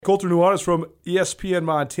Colter Nuanez from ESPN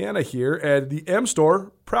Montana here, and the M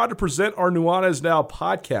Store, proud to present our Nuanez Now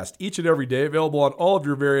podcast each and every day, available on all of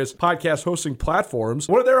your various podcast hosting platforms.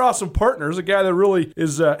 One of their awesome partners, a guy that really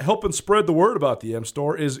is helping spread the word about the M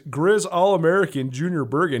Store, is Grizz All-American Junior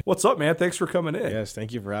Bergen. What's up, man? Thanks for coming in. Yes,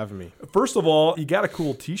 thank you for having me. First of all, you got a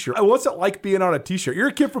cool t-shirt. What's it like being on a t-shirt? You're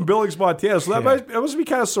a kid from Billings, Montana, so that must be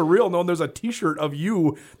kind of surreal knowing there's a t-shirt of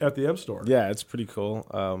you at the M Store. Yeah, it's pretty cool.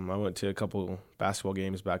 I went to a couple basketball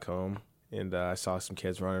games back home, and I saw some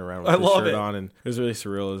kids running around with the shirt on, and it was really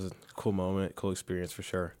surreal. It was a cool moment, cool experience for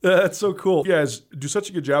sure. That's so cool. You guys do such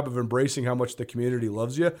a good job of embracing how much the community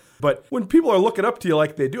loves you. But when people are looking up to you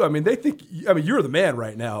like they do, they think, you're the man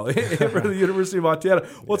right now for the University of Montana.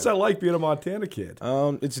 What's that like being a Montana kid?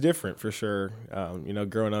 It's different for sure.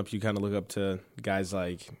 Growing up, you kind of look up to guys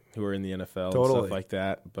like who are in the NFL and stuff like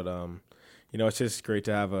that. But, it's just great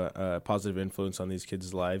to have a positive influence on these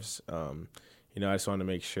kids' lives. I just want to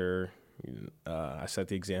make sure I set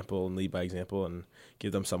the example and lead by example and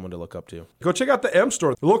give them someone to look up to. Go check out the M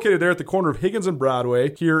Store. They're located there at the corner of Higgins and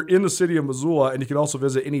Broadway here in the city of Missoula, and you can also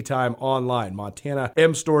visit anytime online,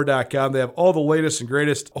 montanamstore.com. They have all the latest and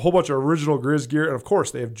greatest, a whole bunch of original Grizz gear, and of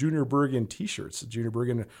course, they have Junior Bergen t-shirts. Junior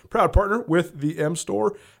Bergen, proud partner with the M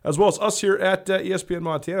Store, as well as us here at ESPN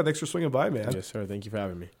Montana. Thanks for swinging by, man. Yes, sir. Thank you for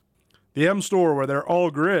having me. The M Store, where they're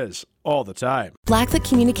all Grizz all the time. Blackfoot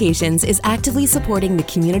Communications is actively supporting the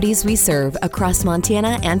communities we serve across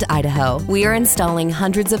Montana and Idaho. We are installing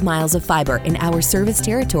hundreds of miles of fiber in our service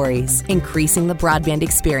territories, increasing the broadband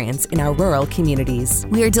experience in our rural communities.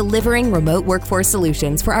 We are delivering remote workforce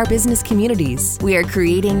solutions for our business communities. We are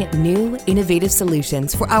creating new, innovative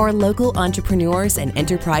solutions for our local entrepreneurs and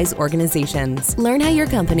enterprise organizations. Learn how your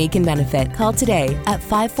company can benefit. Call today at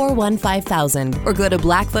 541-5000 or go to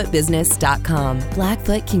blackfootbusiness.com.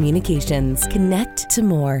 Blackfoot Communications. Connect to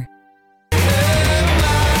more.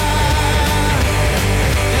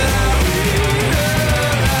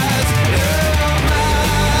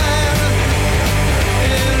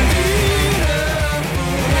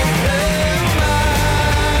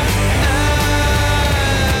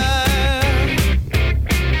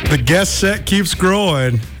 The guest set keeps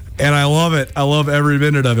growing, and I love it. I love every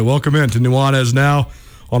minute of it. Welcome in to Nuanez Now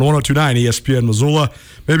on 102.9 ESPN Missoula.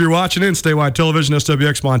 Maybe you're watching in Statewide Television,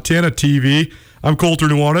 SWX Montana TV. I'm Colter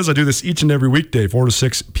Nuanez. I do this each and every weekday, 4 to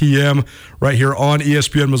 6 p.m. right here on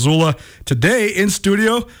ESPN Missoula. Today in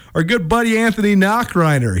studio, our good buddy Anthony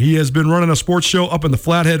Nachreiner. He has been running a sports show up in the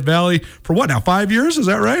Flathead Valley for what now, 5 years? Is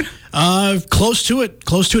that right? Close to it.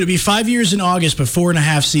 It'd be 5 years in August, but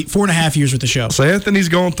 4.5 years with the show. So Anthony's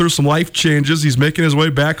going through some life changes. He's making his way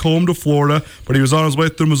back home to Florida, but he was on his way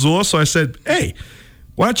through Missoula. So I said, hey,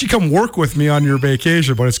 why don't you come work with me on your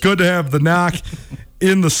vacation? But it's good to have the knock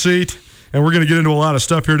in the seat. And we're going to get into a lot of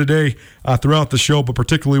stuff here today throughout the show, but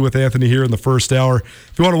particularly with Anthony here in the first hour.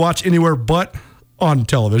 If you want to watch anywhere but on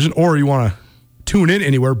television, or you want to tune in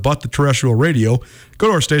anywhere but the terrestrial radio, go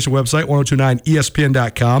to our station website,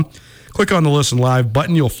 1029ESPN.com. Click on the Listen Live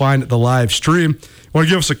button. You'll find the live stream. You want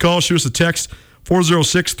to give us a call, shoot us a text,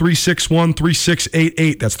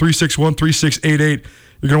 406-361-3688. That's 361-3688.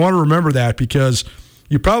 You're going to want to remember that because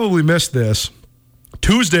you probably missed this.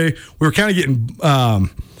 Tuesday, we were kind of getting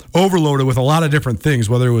overloaded with a lot of different things,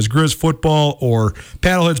 whether it was Grizz football or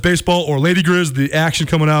Paddleheads baseball or Lady Grizz, the action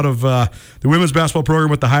coming out of the women's basketball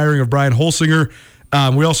program with the hiring of Brian Holsinger.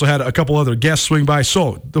 We also had a couple other guests swing by.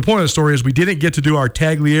 So the point of the story is we didn't get to do our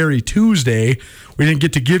Taglieri Tuesday. We didn't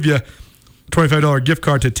get to give you a $25 gift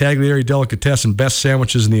card to Taglieri Delicatessen, best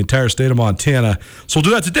sandwiches in the entire state of Montana. So we'll do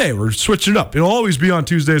that today. We're switching it up. It'll always be on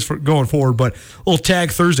Tuesdays going forward, but a little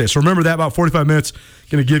Tag Thursday. So remember that, about 45 minutes,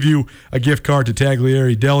 going to give you a gift card to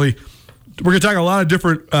Taglieri Deli. We're going to talk a lot of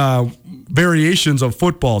different variations of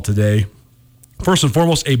football today. First and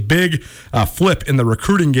foremost, a big flip in the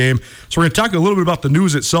recruiting game. So we're going to talk a little bit about the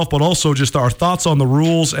news itself, but also just our thoughts on the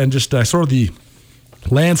rules and just sort of the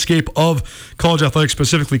landscape of college athletics,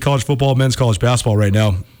 specifically college football, men's college basketball right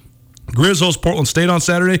now. Grizz hosts Portland State on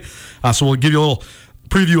Saturday, so we'll give you a little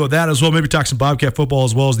preview of that as well. Maybe talk some Bobcat football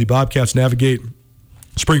as well as the Bobcats navigate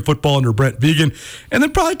spring football under Brent Vigen, and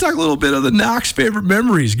then probably talk a little bit of the Knox favorite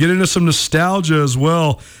memories, get into some nostalgia as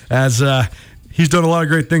well, as he's done a lot of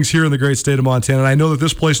great things here in the great state of Montana. And I know that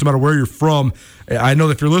this place, no matter where you're from, I know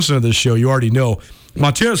that if you're listening to this show, you already know,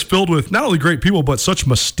 Montana is filled with not only great people, but such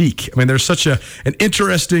mystique. I mean, there's such an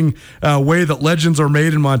interesting way that legends are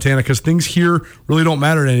made in Montana, because things here really don't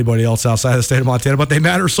matter to anybody else outside the state of Montana, but they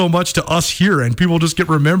matter so much to us here, and people just get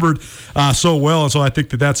remembered so well. And so I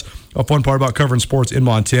think that that's a fun part about covering sports in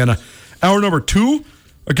Montana. Hour number 2,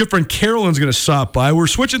 a good friend Carolyn's going to stop by. We're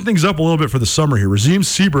switching things up a little bit for the summer here. Razim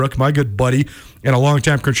Seabrook, my good buddy and a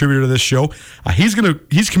longtime contributor to this show, he's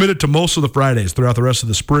committed to most of the Fridays throughout the rest of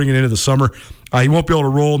the spring and into the summer. He won't be able to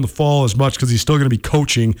roll in the fall as much because he's still going to be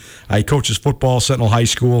coaching. He coaches football, Sentinel High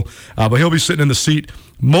School, but he'll be sitting in the seat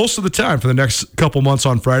most of the time for the next couple months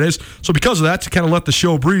on Fridays. So because of that, to kind of let the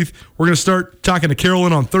show breathe, we're going to start talking to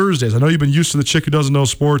Carolyn on Thursdays. I know you've been used to the Chick Who Doesn't Know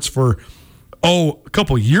Sports for a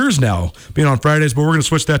couple years now, being on Fridays, but we're going to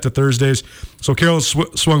switch that to Thursdays. So Carolyn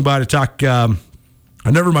swung by to talk. I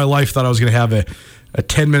never in my life thought I was going to have a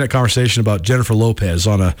 10-minute conversation about Jennifer Lopez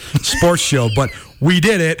on a sports show, but we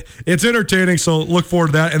did it. It's entertaining, so look forward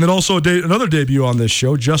to that. And then also another debut on this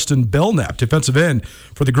show, Justin Belknap, defensive end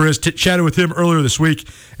for the Grizz. Chatted with him earlier this week,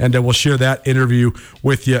 and we'll share that interview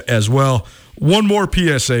with you as well. One more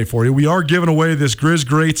PSA for you. We are giving away this Grizz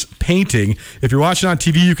Greats painting. If you're watching on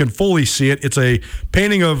TV, you can fully see it. It's a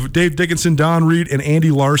painting of Dave Dickinson, Don Reed, and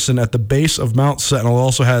Andy Larson at the base of Mount Sentinel. It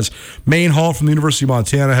also has Main Hall from the University of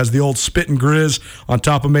Montana. It has the old Spittin' Grizz on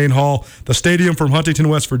top of Main Hall. The stadium from Huntington,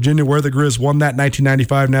 West Virginia, where the Grizz won that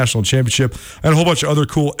 1995 national championship. And a whole bunch of other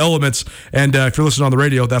cool elements. And if you're listening on the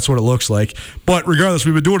radio, that's what it looks like. But regardless,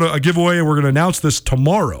 we've been doing a giveaway, and we're going to announce this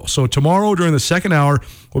tomorrow. So tomorrow during the second hour,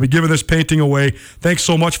 we'll be giving this painting away. Thanks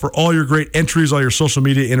so much for all your great entries, all your social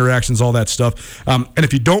media interactions, all that stuff. And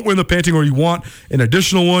if you don't win the painting or you want an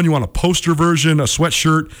additional one, you want a poster version, a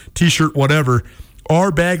sweatshirt, t-shirt, whatever,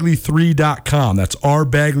 rbagley3.com. That's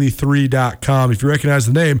rbagley3.com. If you recognize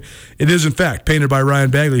the name, it is in fact painted by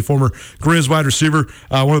Ryan Bagley, former Grizz wide receiver,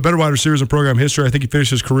 one of the better wide receivers in program history. I think he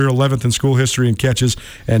finished his career 11th in school history in catches,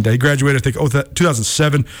 and he graduated, I think,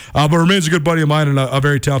 2007, but remains a good buddy of mine and a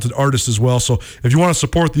very talented artist as well. So if you want to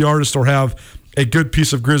support the artist or have a good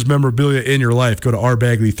piece of Grizz memorabilia in your life, go to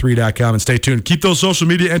rbagley3.com and stay tuned. Keep those social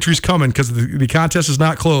media entries coming because the contest is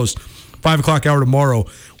not closed. 5 o'clock hour tomorrow,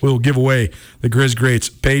 we'll give away the Grizz Greats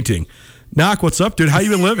painting. Knock, what's up, dude? How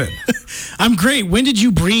you been living? I'm great. When did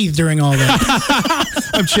you breathe during all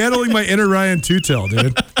that? I'm channeling my inner Ryan Tutel,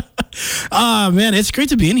 dude. Man, it's great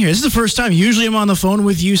to be in here. This is the first time. Usually I'm on the phone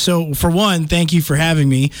with you. So for one, thank you for having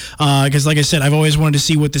me. Because like I said, I've always wanted to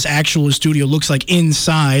see what this actual studio looks like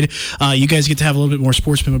inside. You guys get to have a little bit more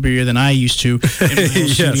sports memorabilia than I used to in my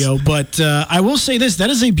yes. studio. But I will say this, that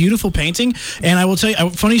is a beautiful painting. And I will tell you a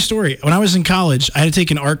funny story. When I was in college, I had to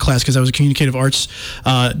take an art class because I was a communicative arts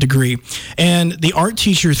degree. And the art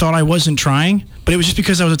teacher thought I wasn't trying, but it was just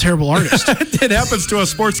because I was a terrible artist. It happens to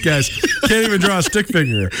us sports guys. Can't even draw a stick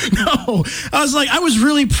figure. No. I was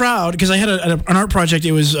really proud because I had an art project.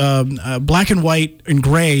 It was a black and white and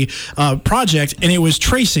gray project, and it was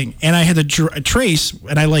tracing. And I had to trace,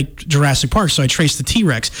 and I like Jurassic Park, so I traced the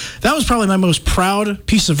T-Rex. That was probably my most proud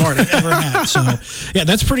piece of art I've ever had. So, yeah,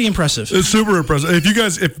 that's pretty impressive. It's super impressive.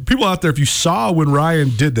 If people out there, if you saw when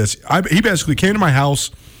Ryan did this, he basically came to my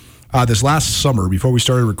house this last summer before we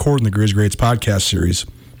started recording the Grizz Greats podcast series.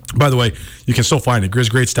 By the way, you can still find it,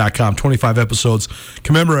 grizzgreats.com, 25 episodes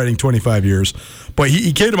commemorating 25 years. But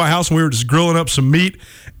he came to my house and we were just grilling up some meat,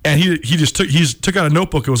 and he took out a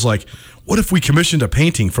notebook and was like, what if we commissioned a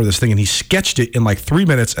painting for this thing? And he sketched it in like 3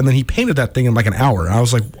 minutes, and then he painted that thing in like an hour. And I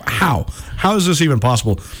was like, how? How is this even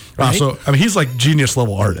possible? Right? So, I mean, he's like genius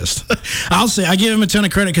level artist. I'll say, I give him a ton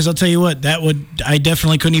of credit because I'll tell you what, I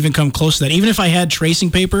definitely couldn't even come close to that. Even if I had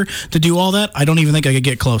tracing paper to do all that, I don't even think I could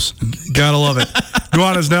get close. Gotta love it.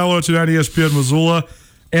 Nuanez Now, 102.9 ESPN Missoula.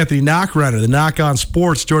 Anthony Knockreiner, the Knock on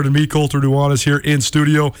Sports. Jordan Mead, Colter Nuanez here in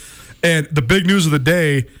studio. And the big news of the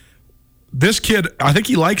day, this kid, I think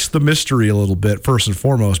he likes the mystery a little bit, first and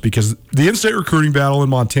foremost, because the in-state recruiting battle in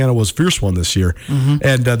Montana was a fierce one this year. Mm-hmm.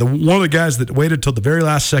 And one of the guys that waited till the very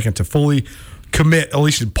last second to fully commit, at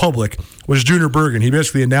least in public, was Junior Bergen. He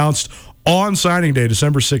basically announced on signing day,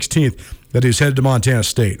 December 16th, that he was headed to Montana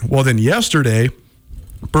State. Well, then yesterday,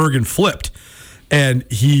 Bergen flipped, and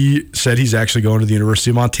he said he's actually going to the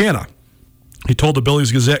University of Montana. He told the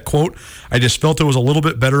Billy's Gazette, quote, "I just felt it was a little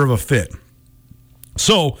bit better of a fit."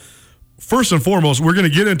 So, first and foremost, we're going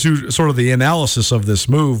to get into sort of the analysis of this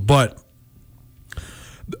move, but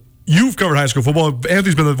you've covered high school football.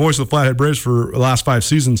 Anthony's been the voice of the Flathead Braves for the last 5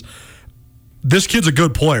 seasons. This kid's a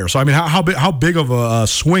good player. So, I mean, how big of a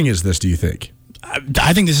swing is this, do you think?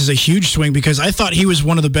 I think this is a huge swing because I thought he was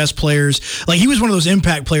one of the best players. Like, he was one of those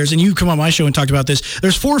impact players, and you come on my show and talked about this.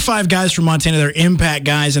 There's 4 or 5 guys from Montana that are impact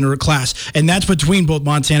guys in a class, and that's between both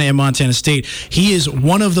Montana and Montana State. He is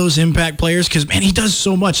one of those impact players because, man, he does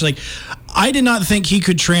so much. Like, I did not think he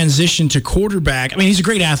could transition to quarterback. I mean, he's a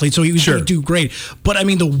great athlete, so he was going to do great. But, I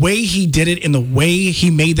mean, the way he did it and the way he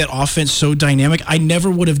made that offense so dynamic, I never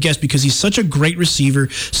would have guessed because he's such a great receiver,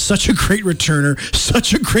 such a great returner,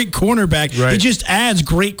 such a great cornerback. Right. He just adds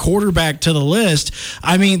great quarterback to the list.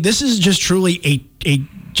 I mean, this is just truly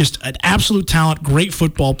just an absolute talent, great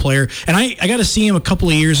football player. And I got to see him a couple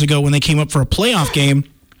of years ago when they came up for a playoff game.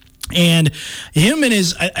 And him and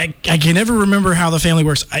I can never remember how the family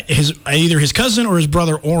works. Either his cousin or his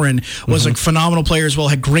brother Oren was a phenomenal player as well,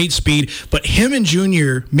 had great speed. But him and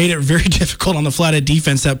Junior made it very difficult on the Flathead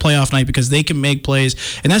defense that playoff night because they can make plays,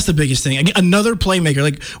 and that's the biggest thing. Another playmaker,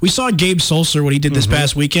 like we saw Gabe Solser, what he did this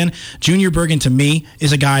past weekend. Junior Bergen, to me,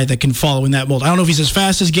 is a guy that can follow in that mold. I don't know if he's as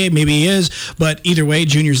fast as Gabe, maybe he is, but either way,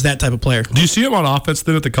 Junior's that type of player. Do you see him on offense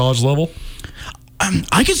then at the college level?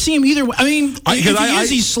 I could see him either way. I mean,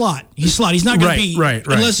 he's slot. He's slot. He's not going to be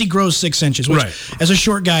unless he grows 6 inches. Which, as a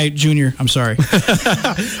short guy, Junior, I'm sorry.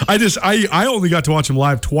 I only got to watch him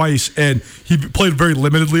live twice, and he played very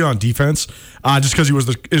limitedly on defense, just because he was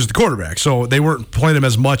the quarterback. So they weren't playing him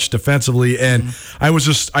as much defensively, and I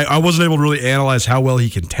wasn't able to really analyze how well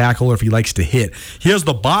he can tackle or if he likes to hit. He has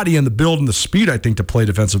the body and the build and the speed, I think, to play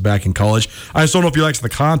defensive back in college. I just don't know if he likes the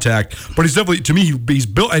contact, but he's definitely, to me, he's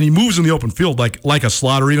built and he moves in the open field like a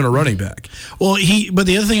slot or even a running back. Well, but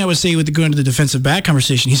the other thing I would say with going to the defensive back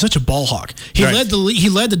conversation, he's such a ball hawk. He led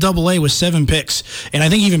the AA with 7 picks, and I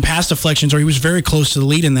think even past deflections, or he was very close to the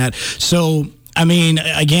lead in that. So, I mean,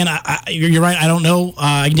 again, you're right. I don't know.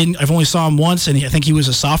 I've only saw him once, and I think he was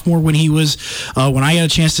a sophomore when when I got a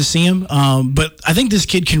chance to see him. But I think this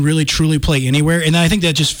kid can really, truly play anywhere, and I think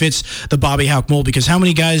that just fits the Bobby Hauck mold. Because how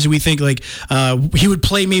many guys do we think he would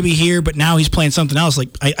play maybe here, but now he's playing something else?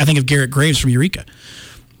 Like I think of Garrett Graves from Eureka.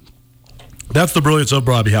 That's the brilliance of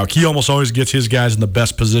Bobby Hauck. He almost always gets his guys in the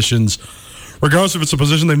best positions, regardless if it's a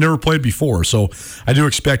position they've never played before. So I do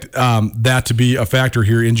expect that to be a factor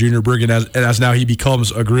here in Junior Bergen as now he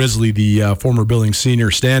becomes a Grizzly, the former Billings senior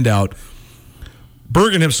standout.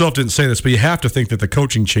 Bergen himself didn't say this, but you have to think that the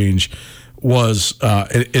coaching change was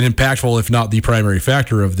an impactful, if not the primary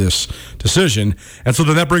factor of this decision. And so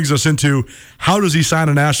then that brings us into, how does he sign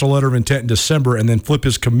a national letter of intent in December and then flip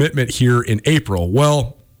his commitment here in April?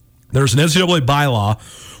 Well, there's an NCAA bylaw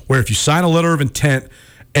where if you sign a letter of intent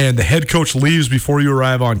and the head coach leaves before you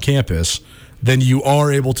arrive on campus, then you are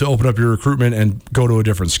able to open up your recruitment and go to a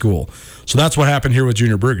different school. So that's what happened here with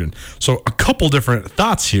Junior Bergen. So a couple different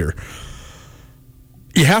thoughts here.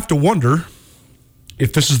 You have to wonder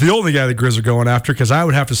if this is the only guy the Grizz are going after, because I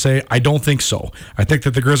would have to say I don't think so. I think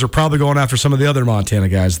that the Grizz are probably going after some of the other Montana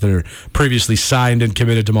guys that are previously signed and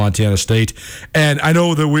committed to Montana State. And I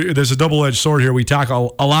know that there's a double-edged sword here. We talk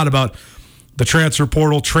a lot about the transfer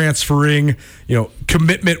portal, transferring,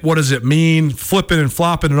 commitment, what does it mean, flipping and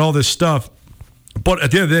flopping and all this stuff. But at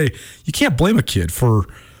the end of the day, you can't blame a kid for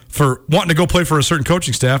wanting to go play for a certain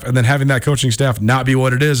coaching staff and then having that coaching staff not be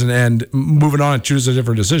what it is and moving on and choose a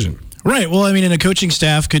different decision. Right. Well, I mean, and a coaching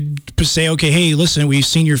staff could say, okay, hey, listen, we've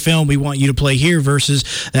seen your film. We want you to play here,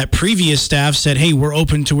 versus that previous staff said, hey, we're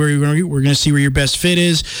open to where you're going. We're going to see where your best fit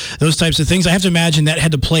is. Those types of things. I have to imagine that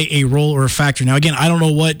had to play a role or a factor. Now, again, I don't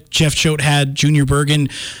know what Jeff Choate had Junior Bergen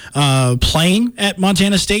playing at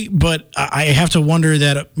Montana State, but I have to wonder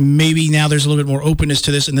that maybe now there's a little bit more openness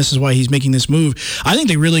to this, and this is why he's making this move. I think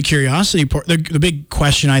the really curiosity part, the big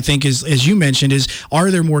question, I think, is, as you mentioned, is are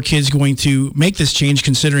there more kids going to make this change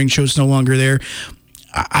considering Choate's no longer there?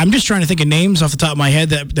 I'm just trying to think of names off the top of my head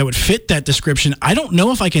that would fit that description. I don't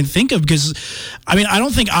know if I can think of, because, I mean, I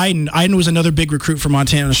don't think Iden was another big recruit for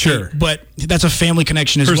Montana State, but that's a family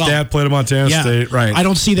connection as well. His dad played at Montana State, right. I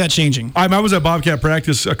don't see that changing. I was at Bobcat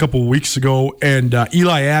practice a couple of weeks ago, and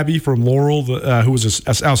Eli Abbey from Laurel, who was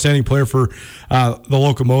an outstanding player for the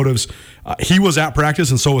Locomotives, he was at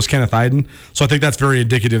practice, and so was Kenneth Iden. So I think that's very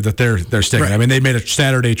indicative that they're sticking. Right. I mean, they made a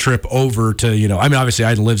Saturday trip over to, obviously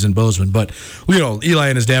Iden lives in Bozeman, but, Eli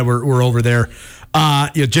and his dad were over there.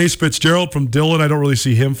 Jace Fitzgerald from Dillon, I don't really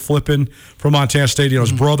see him flipping from Montana State.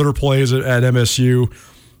 His brother plays at MSU.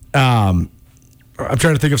 I'm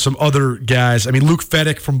trying to think of some other guys. I mean, Luke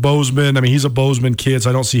Fedek from Bozeman. I mean, he's a Bozeman kid, so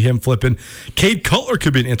I don't see him flipping. Cade Cutler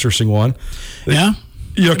could be an interesting one. Yeah.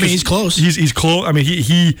 He's close. He's close. I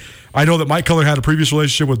mean, I know that Mike Cutler had a previous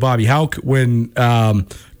relationship with Bobby Hauck when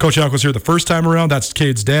Coach Hauck was here the first time around. That's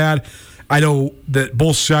Cade's dad. I know that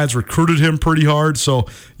both sides recruited him pretty hard, so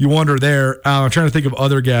you wonder there. I'm trying to think of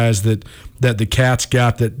other guys that the Cats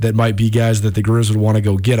got that might be guys that the Grizz would want to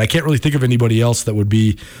go get. I can't really think of anybody else that would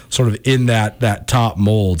be sort of in that top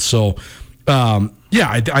mold. So, I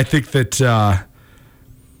think that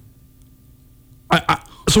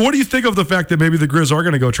So what do you think of the fact that maybe the Grizz are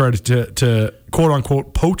going to go try to quote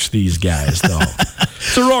unquote poach these guys though?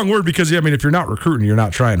 It's the wrong word because if you're not recruiting, you're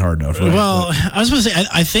not trying hard enough. Right? Well, I was going to say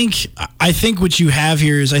I think what you have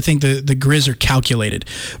here is I think the Grizz are calculated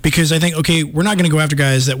because I think we're not going to go after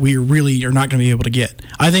guys that we really are not going to be able to get.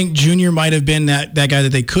 I think Junior might have been that guy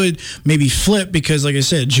that they could maybe flip because, like I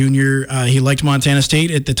said, Junior he liked Montana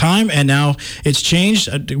State at the time and now it's changed.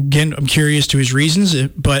 Again, I'm curious to his reasons,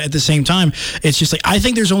 but at the same time, it's just like I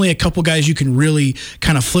think there's only a couple guys you can really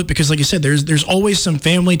kind of flip because, like I said, there's always some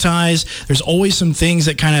family ties. There's always some things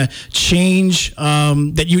that kind of change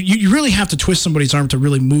that you really have to twist somebody's arm to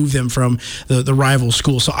really move them from the rival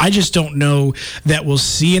school. So I just don't know that we'll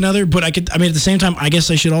see another. But at the same time, I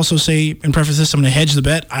guess I should also say and preface this, I'm going to hedge the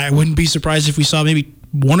bet. I wouldn't be surprised if we saw maybe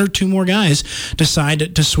one or two more guys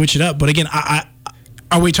decide to switch it up. But again,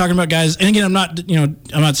 are we talking about guys? And again, I'm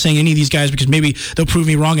not saying any of these guys because maybe they'll prove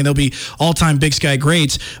me wrong and they'll be all-time Big Sky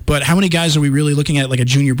greats. But how many guys are we really looking at, like a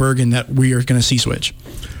Junior Bergen, that we are going to see switch?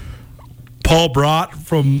 Paul Brott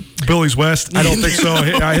from Billy's West? I don't think so.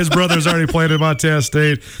 His brother's already played at Montana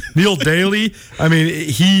State. Neil Daly,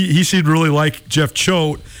 he seemed really like Jeff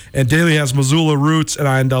Choate, and Daly has Missoula roots,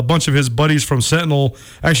 and a bunch of his buddies from Sentinel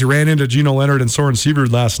actually ran into Gino Leonard and Soren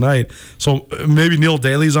Seaverd last night. So maybe Neil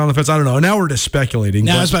Daly's on the fence. I don't know. Now we're just speculating.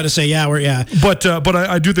 I was about to say, But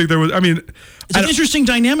I do think there was. It's an interesting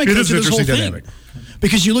dynamic. It is an interesting dynamic.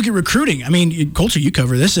 Because you look at recruiting. Coulter, you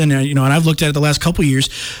cover this, and and I've looked at it the last couple of years.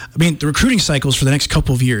 The recruiting cycles for the next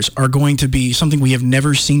couple of years are going to be something we have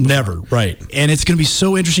never seen before. Never, right. And it's going to be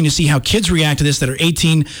so interesting to see how kids react to this that are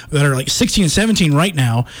 18, that are like 16 and 17 right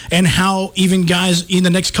now, and how even guys in the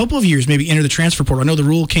next couple of years maybe enter the transfer portal. I know the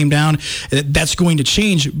rule came down. That's going to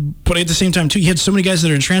change, but at the same time, too, you had so many guys that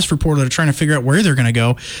are in transfer portal that are trying to figure out where they're going to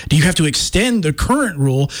go. Do you have to extend the current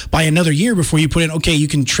rule by another year before you put in, you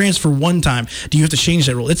can transfer one time? Do you have to change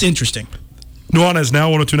that rule? It's interesting. Nuanez now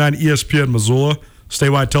 102.9 ESPN Missoula,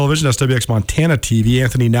 statewide television, SWX Montana TV.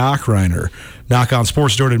 Anthony Knockreiner, Knock on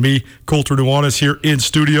Sports, joining me, Coulter Nuanez here in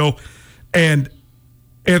studio. And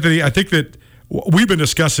Anthony, I think that we've been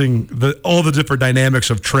discussing all the different dynamics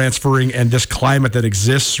of transferring and this climate that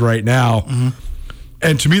exists right now. Mm-hmm.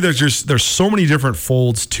 And to me, there's so many different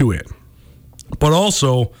folds to it. But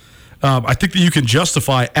also, I think that you can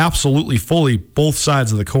justify absolutely fully both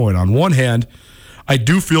sides of the coin. On one hand, I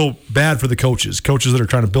do feel bad for the coaches that are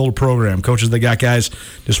trying to build a program, coaches that got guys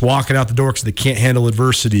just walking out the door because they can't handle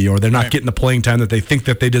adversity, or they're not getting the playing time that they think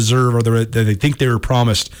that they deserve, or that they think they were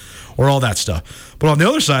promised, or all that stuff. But on the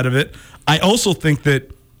other side of it, I also think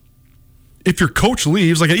that if your coach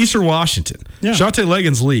leaves, like at Eastern Washington, Shante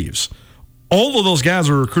Leggins leaves. All of those guys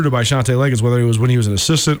were recruited by Shante Leggins, whether it was when he was an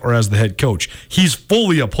assistant or as the head coach. He's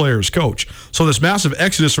fully a player's coach. So this massive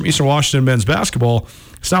exodus from Eastern Washington men's basketball,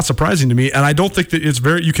 it's not surprising to me, and I don't think that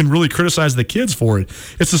you can really criticize the kids for it.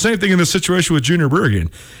 It's the same thing in this situation with Junior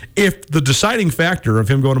Bergen. If the deciding factor of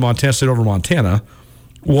him going to Montana State over Montana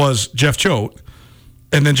was Jeff Choate,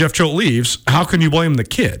 and then Jeff Choate leaves, how can you blame the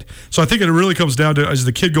kid? So I think it really comes down to, is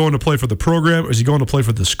the kid going to play for the program, or is he going to play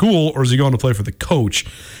for the school, or is he going to play for the coach?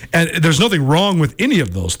 And there's nothing wrong with any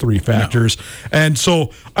of those three factors. No. And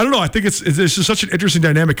so, I don't know, I think it's just such an interesting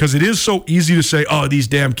dynamic because it is so easy to say, these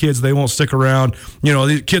damn kids, they won't stick around.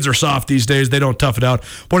 These kids are soft these days, they don't tough it out.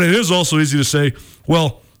 But it is also easy to say,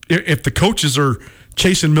 well, if the coaches are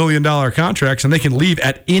chasing $1 million contracts and they can leave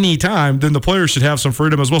at any time, then the players should have some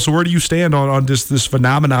freedom as well. So where do you stand on this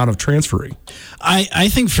phenomenon of transferring? I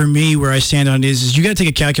think for me, where I stand on it is you got to take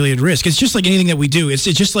a calculated risk. It's just like anything that we do. It's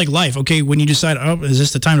just like life. Okay, when you decide, is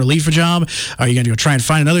this the time to leave a job? Are you going to go try and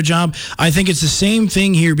find another job? I think it's the same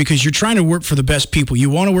thing here because you're trying to work for the best people. You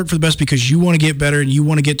want to work for the best because you want to get better and you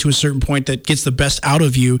want to get to a certain point that gets the best out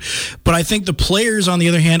of you. But I think the players, on the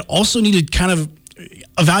other hand, also need to kind of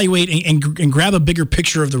evaluate and grab a bigger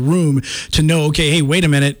picture of the room to know, okay, hey, wait a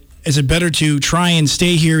minute. Is it better to try and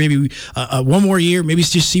stay here maybe one more year, maybe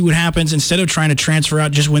just see what happens instead of trying to transfer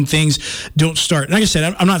out just when things don't start? Like I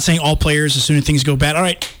said, I'm not saying all players, as soon as things go bad, all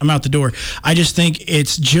right, I'm out the door. I just think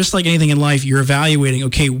it's just like anything in life. You're evaluating,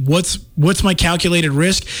 okay, what's my calculated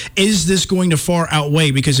risk? Is this going to far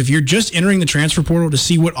outweigh? Because if you're just entering the transfer portal to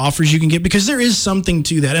see what offers you can get, because there is something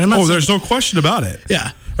to that. And I'm not saying, there's no question about it.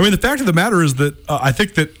 Yeah. I mean, the fact of the matter is that I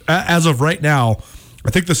think that as of right now,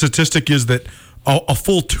 I think the statistic is that a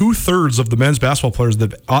full 2/3 of the men's basketball players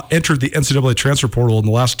that have entered the NCAA transfer portal in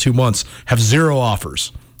the last 2 months have 0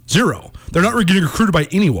 offers. 0. They're not getting recruited by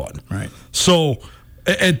anyone. Right. So,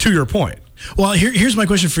 and to your point, Well, here's my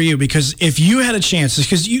question for you, because if you had a chance,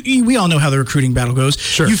 because we all know how the recruiting battle goes.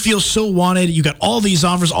 Sure. You feel so wanted. You got all these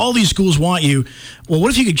offers. All these schools want you. Well,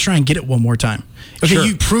 what if you could try and get it one more time? Okay, sure.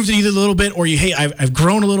 You proved it either a little bit, or I've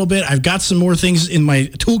grown a little bit. I've got some more things in my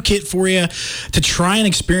toolkit for you to try and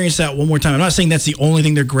experience that one more time. I'm not saying that's the only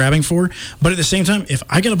thing they're grabbing for, but at the same time, if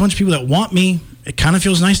I got a bunch of people that want me, it kind of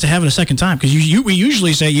feels nice to have it a second time, because we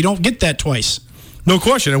usually say you don't get that twice. No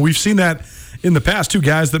question, and we've seen that in the past too.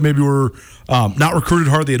 Guys that maybe were not recruited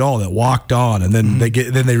hardly at all, that walked on, and then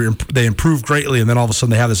they improve greatly, and then all of a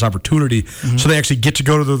sudden they have this opportunity, so they actually get to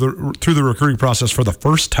go to through the recruiting process for the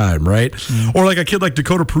first time, right? Or like a kid like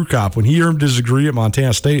Dakota Prukop, when he earned his degree at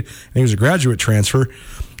Montana State and he was a graduate transfer.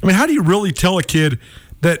 I mean, how do you really tell a kid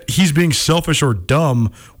that he's being selfish or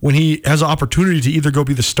dumb when he has an opportunity to either go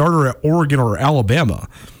be the starter at Oregon or Alabama?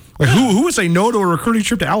 Like, who would say no to a recruiting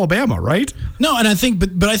trip to Alabama, right? No, and I think,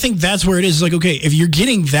 but I think that's where it is. Like, okay, if you're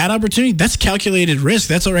getting that opportunity, that's calculated risk.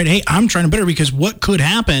 That's all right. Hey, I'm trying to better, because what could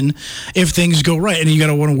happen if things go right? And you got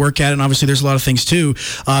to want to work at it. And obviously, there's a lot of things too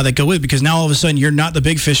that go with, because now all of a sudden you're not the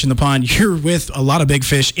big fish in the pond. You're with a lot of big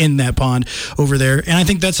fish in that pond over there. And I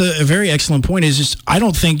think that's a very excellent point. Is just, I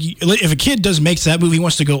don't think if a kid makes that move, he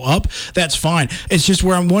wants to go up, that's fine. It's just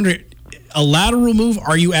where I'm wondering, a lateral move,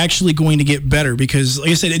 are you actually going to get better? Because,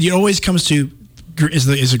 like I said, it always comes to, is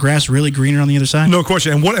the grass really greener on the other side? No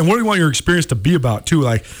question. And what do you want your experience to be about too?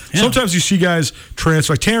 Like, sometimes you see guys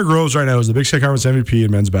transfer. Like Tanner Groves right now is the Big Sky Conference MVP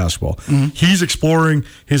in men's basketball. He's exploring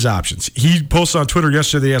his options. He posted on Twitter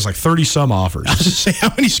yesterday he has like 30 some offers. I was just say, how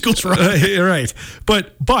many schools are on? Right.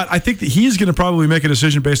 But I think that he's going to probably make a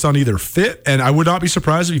decision based on either fit, and I would not be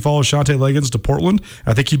surprised if he follows Shante Leggins to Portland.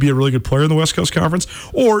 I think he'd be a really good player in the West Coast Conference.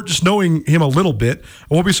 Or just knowing him a little bit,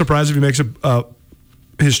 I won't be surprised if he makes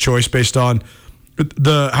his choice based on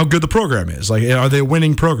how good the program is. Like, are they a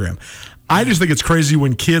winning program? I just think it's crazy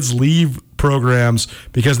when kids leave programs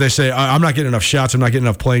because they say, I'm not getting enough shots, I'm not getting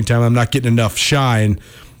enough playing time, I'm not getting enough shine,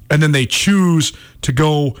 and then they choose to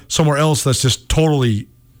go somewhere else that's just totally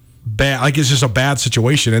bad. Like, it's just a bad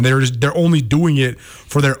situation, and they're only doing it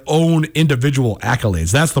for their own individual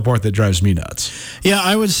accolades. That's the part that drives me nuts. Yeah,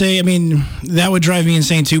 I would say, I mean, that would drive me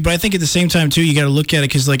insane too, but I think at the same time too, you got to look at it,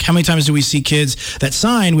 because like, how many times do we see kids that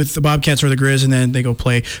sign with the Bobcats or the Grizz, and then they go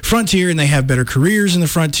play Frontier and they have better careers in the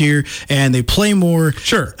Frontier and they play more?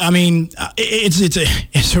 Sure. I mean,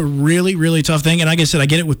 it's a really, really tough thing. And like I said, I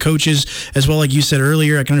get it with coaches as well. Like you said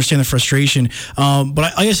earlier, I can understand the frustration. But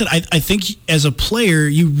like I said, I think as a player,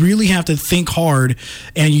 you really have to think hard,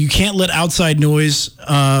 and you can't let outside noise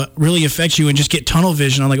really affect you and just get tunnel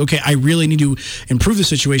vision on like, okay, I really need to improve the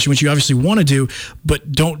situation, which you obviously want to do,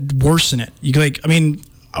 but don't worsen it. You like, I mean,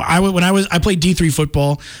 I played D3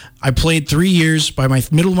 football. I played 3 years. By my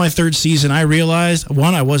middle of my third season, I realized,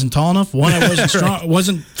 one, I wasn't tall enough. One, I wasn't strong,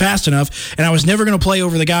 wasn't fast enough, and I was never going to play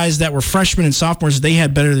over the guys that were freshmen and sophomores. They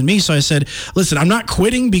had better than me. So I said, listen, I'm not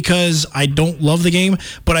quitting because I don't love the game,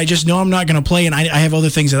 but I just know I'm not going to play, and I have other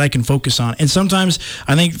things that I can focus on. And sometimes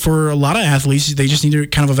I think for a lot of athletes, they just need to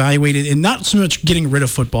kind of evaluate it, and not so much getting rid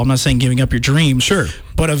of football. I'm not saying giving up your dreams. Sure.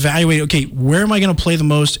 But evaluate, okay, where am I going to play the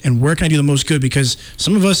most, and where can I do the most good? Because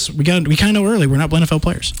some of us, we kind of know early, we're not NFL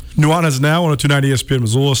players. Nuanez Now, 102.9 ESPN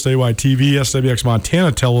Missoula, statewide TV, SWX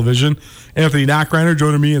Montana Television. Anthony Knockreiner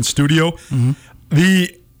joining me in studio.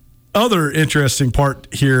 The other interesting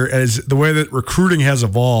part here is the way that recruiting has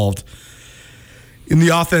evolved in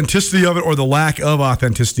the authenticity of it, or the lack of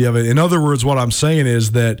authenticity of it. In other words, what I'm saying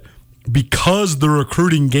is that because the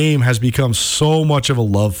recruiting game has become so much of a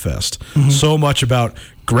love fest, so much about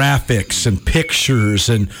graphics and pictures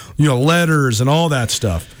and letters and all that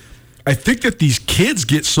stuff, I think that these kids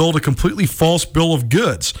get sold a completely false bill of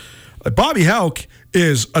goods. Bobby Hauck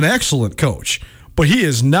is an excellent coach, but he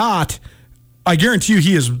is not, I guarantee you,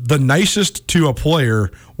 he is the nicest to a player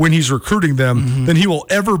when he's recruiting them than he will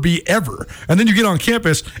ever be, ever. And then you get on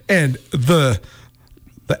campus and the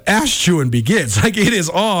ass chewing begins. Like, it is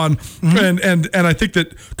on. And I think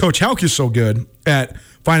that Coach Hauck is so good at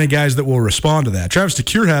finding guys that will respond to that. Travis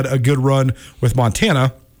DeCuire had a good run with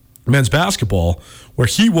Montana men's basketball, where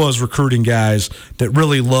he was recruiting guys that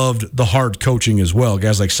really loved the hard coaching as well.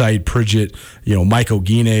 Guys like Saeed Pridgett, Mike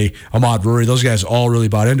Ogine, Ahmad Rory, those guys all really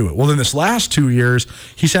bought into it. Well, in this last 2 years,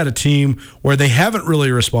 he's had a team where they haven't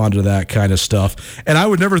really responded to that kind of stuff. And I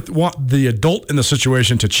would never want the adult in the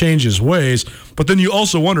situation to change his ways. But then you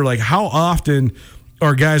also wonder, like, how often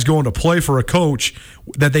are guys going to play for a coach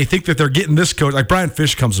that they think that they're getting this coach. Like Brian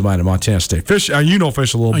Fish comes to mind at Montana State. Fish, you know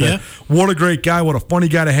Fish a little bit. Yeah. What a great guy. What a funny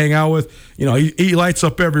guy to hang out with. You know, he lights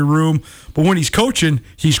up every room. But when he's coaching,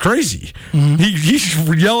 he's crazy. Mm-hmm.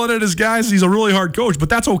 He's yelling at his guys. He's a really hard coach. But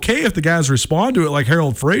that's okay if the guys respond to it like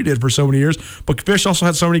Harold Frey did for so many years. But Fish also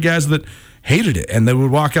had so many guys that hated it, and they would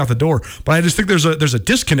walk out the door. But I just think there's a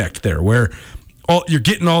disconnect there where you're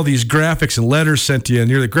getting all these graphics and letters sent to you, and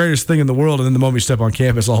you're the greatest thing in the world, and then the moment you step on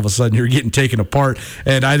campus, all of a sudden you're getting taken apart.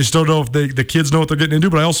 And I just don't know if the kids know what they're getting into,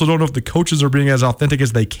 but I also don't know if the coaches are being as authentic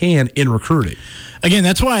as they can in recruiting. Again,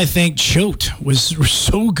 that's why I think Choate was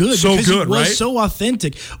so good. So because good, he was right? so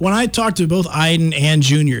authentic. When I talked to both Iden and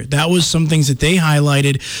Junior, that was some things that they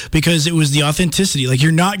highlighted because it was the authenticity. Like,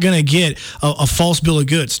 you're not going to get a false bill of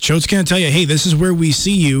goods. Choate's going to tell you, hey, this is where we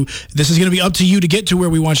see you. This is going to be up to you to get to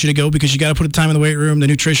where we want you to go because you got to put the time in the weight room, the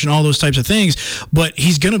nutrition, all those types of things. But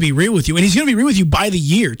he's going to be real with you. And he's going to be real with you by the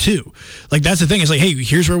year, too. Like, that's the thing. It's like, hey,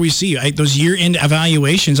 here's where we see you. Those year-end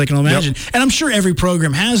evaluations, I can imagine. Yep. And I'm sure every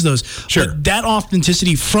program has those. Sure. But that authenticity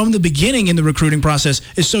from the beginning in the recruiting process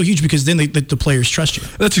is so huge because then the players trust you.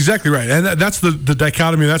 That's exactly right. And that's the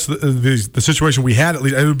dichotomy. That's the situation we had, at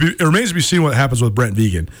least. It remains to be seen what happens with Brent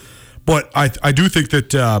Vigen. But I do think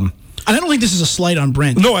that... and I don't think this is a slight on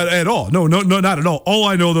Brent. No, at all. No, not at all. All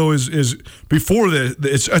I know, though, is before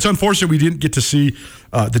it's unfortunate we didn't get to see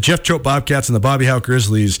the Jeff Choate Bobcats and the Bobby Houck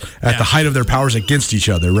Grizzlies at the height of their powers against each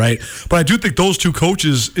other, right? But I do think those two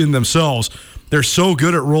coaches in themselves, they're so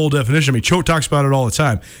good at role definition. I mean, Choate talks about it all the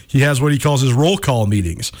time. He has what he calls his roll call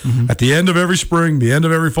meetings at the end of every spring, the end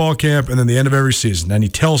of every fall camp, and then the end of every season. And he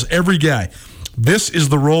tells every guy, this is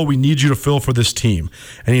the role we need you to fill for this team.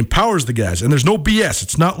 And he empowers the guys. And there's no BS.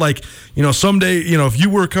 It's not like, someday, if you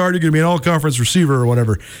work hard, you're going to be an all-conference receiver or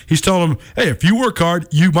whatever. He's telling them, hey, if you work hard,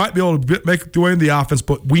 you might be able to make the way in the offense,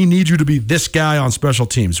 but we need you to be this guy on special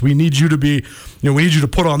teams. We need you to be, we need you to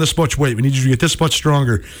put on this much weight. We need you to get this much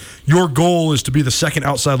stronger. Your goal is to be the second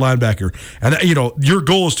outside linebacker. And, your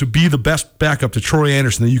goal is to be the best backup to Troy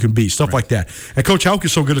Anderson that you can be, stuff like that. And Coach Houck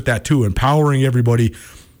is so good at that, too, empowering everybody.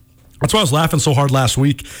 That's why I was laughing so hard last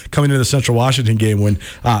week coming into the Central Washington game when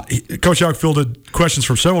Coach Houck fielded questions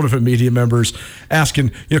from several different media members asking,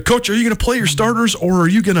 Coach, are you going to play your starters or are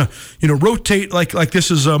you going to, rotate like this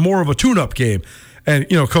is more of a tune-up game? And,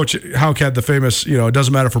 Coach Houck had the famous, it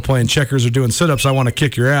doesn't matter if we're playing checkers or doing sit-ups, I want to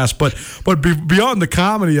kick your ass. But beyond the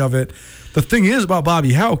comedy of it, the thing is about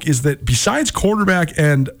Bobby Houck is that besides quarterback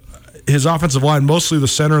and his offensive line, mostly the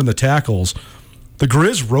center and the tackles, the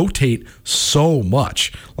Grizz rotate so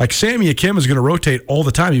much. Like Sammy Akim is going to rotate all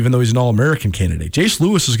the time, even though he's an All-American candidate. Jace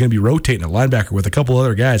Lewis is going to be rotating at linebacker with a couple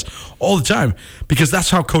other guys all the time because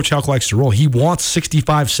that's how Coach Houck likes to roll. He wants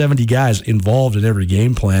 65, 70 guys involved in every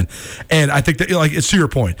game plan. And I think that, it's to your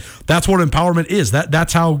point. That's what empowerment is.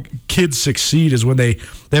 That's how kids succeed is when they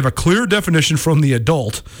have a clear definition from the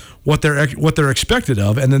adult what they're expected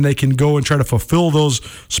of, and then they can go and try to fulfill those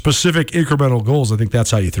specific incremental goals. I think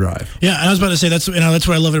that's how you thrive. Yeah, and I was about to say that's what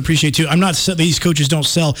I love and appreciate too. I'm not these coaches don't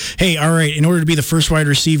sell. Hey, all right, in order to be the first wide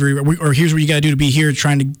receiver, or here's what you got to do to be here.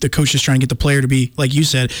 The coach is trying to get the player to be like you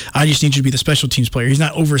said. I just need you to be the special teams player. He's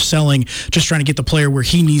not overselling, just trying to get the player where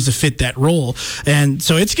he needs to fit that role. And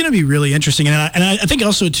so it's going to be really interesting. And I think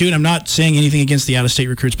also too, and I'm not saying anything against the out-of-state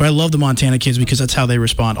recruits, but I love the Montana kids because that's how they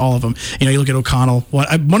respond. All of them. You look at O'Connell. One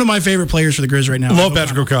of my favorite players for the Grizz right now. Love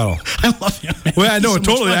Patrick O'Connell. I love him. Well, I know it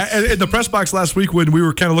totally. In the press box last week when we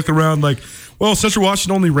were kind of looking around like, well, Central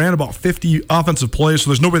Washington only ran about 50 offensive plays, so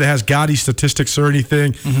there's nobody that has gaudy statistics or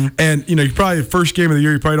anything. Mm-hmm. And, you probably first game of the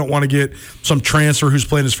year, you probably don't want to get some transfer who's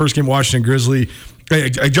playing his first game Washington Grizzly.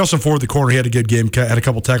 Justin Ford, the corner, he had a good game, had a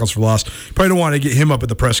couple tackles for loss. Probably don't want to get him up at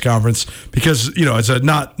the press conference because, it's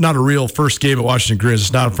not a real first game at Washington Grizz.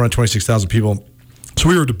 It's not in front of 26,000 people. So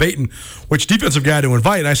we were debating which defensive guy to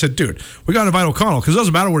invite, and I said, dude, we got to invite O'Connell because it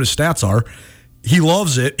doesn't matter what his stats are. He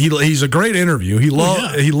loves it. He's a great interview. He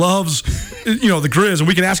loves, the Grizz, and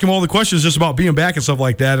we can ask him all the questions just about being back and stuff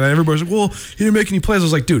like that. And everybody's like, well, he didn't make any plays. I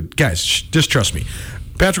was like, dude, guys, just trust me.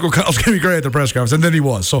 Patrick O'Connell's going to be great at the press conference, and then he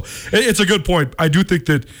was. So it's a good point. I do think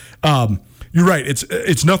that you're right.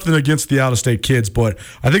 It's nothing against the out-of-state kids, but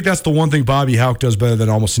I think that's the one thing Bobby Houck does better than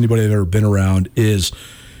almost anybody I've ever been around is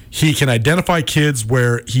he can identify kids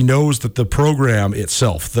where he knows that the program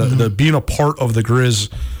itself, the being a part of the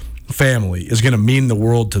Grizz family is going to mean the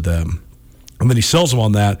world to them. And then he sells them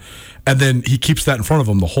on that, and then he keeps that in front of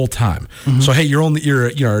them the whole time. Mm-hmm. So, hey, you're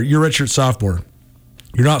a redshirt sophomore.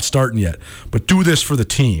 You're not starting yet, but do this for the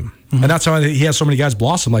team. Mm-hmm. And that's how he has so many guys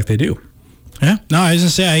blossom like they do. Yeah, no, I was going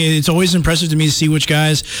to say, it's always impressive to me to see which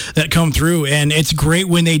guys that come through, and it's great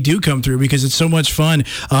when they do come through because it's so much fun.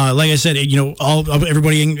 Like I said,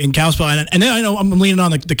 everybody in Kalispell, and then I know I'm leaning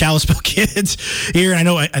on the Kalispell kids here, and I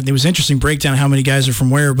know it was interesting breakdown how many guys are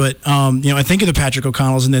from where, but I think of the Patrick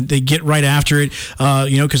O'Connells and that they get right after it,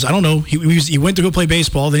 because I don't know, he went to go play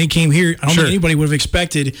baseball, then he came here. I don't think anybody would have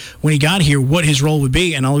expected when he got here what his role would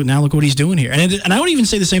be, and now look what he's doing here. And I would even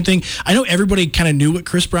say the same thing. I know everybody kind of knew what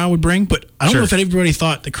Chris Brown would bring, but I don't know if everybody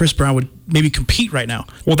thought that Chris Brown would maybe compete right now.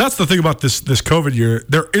 Well, that's the thing about this COVID year.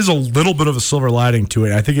 There is a little bit of a silver lining to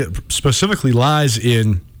it. I think it specifically lies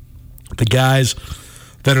in the guys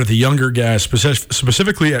that are the younger guys,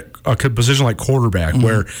 specifically at a position like quarterback,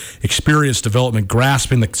 where experience, development,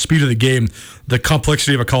 grasping the speed of the game, the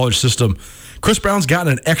complexity of a college system. Chris Brown's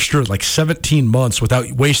gotten an extra 17 months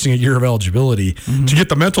without wasting a year of eligibility to get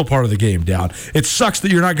the mental part of the game down. It sucks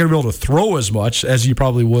that you're not going to be able to throw as much as you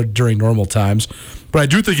probably would during normal times, but I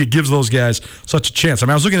do think it gives those guys such a chance. I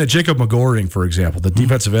mean, I was looking at Jacob McGording, for example, the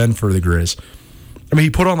defensive end for the Grizz. I mean, he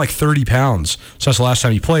put on 30 pounds since the last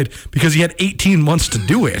time he played because he had 18 months to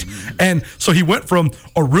do it. And so he went from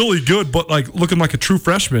a really good but looking like a true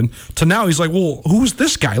freshman to now he's like, well, who's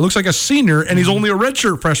this guy? He looks like a senior, and he's only a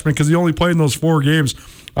redshirt freshman because he only played in those 4 games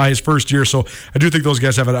his first year. So I do think those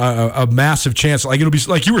guys have a massive chance. It'll be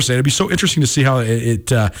like you were saying, it'd be so interesting to see how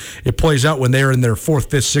it plays out when they're in their 4th,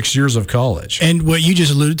 5th, 6th years of college. And what you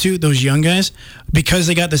just alluded to, those young guys, because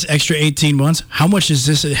they got this extra 18 months, how much does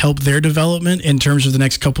this help their development in terms of the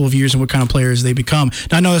next couple of years and what kind of players they become?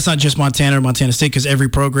 Now, I know that's not just Montana or Montana State, because every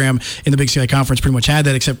program in the Big Sky Conference pretty much had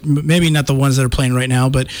that, except maybe not the ones that are playing right now.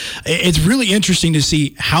 But it's really interesting to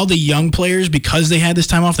see how the young players, because they had this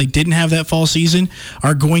time off, they didn't have that fall season,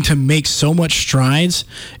 are going to make so much strides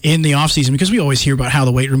in the offseason, because we always hear about how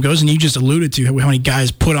the weight room goes, and you just alluded to how many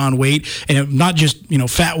guys put on weight, and not just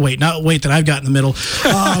fat weight, not weight that I've got in the middle,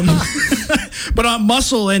 but on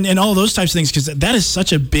muscle and all those types of things, because that is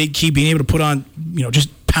such a big key, being able to put on just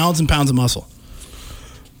pounds and pounds of muscle.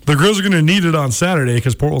 The Grizz are going to need it on Saturday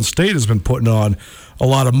because Portland State has been putting on a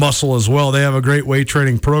lot of muscle as well. They have a great weight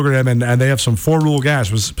training program, and they have some 4-rule guys,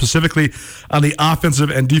 specifically on the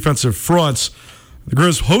offensive and defensive fronts. The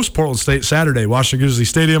Grizz host Portland State Saturday, Washington Grizzly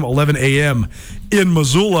Stadium, 11 a.m. in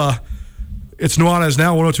Missoula. It's Nuanez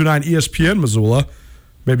Now, 102.9 ESPN Missoula.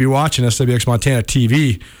 Maybe watching SWX Montana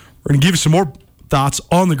TV. We're going to give you some more thoughts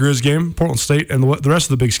on the Grizz game, Portland State, and the rest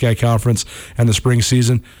of the Big Sky Conference and the spring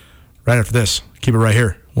season right after this. Keep it right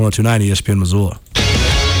here, 102.9 ESPN Missoula.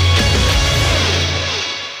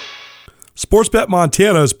 Sportsbet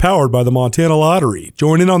Montana is powered by the Montana Lottery.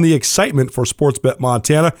 Join in on the excitement for Sportsbet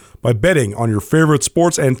Montana by betting on your favorite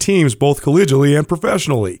sports and teams both collegially and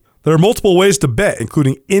professionally. There are multiple ways to bet,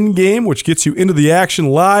 including in-game, which gets you into the action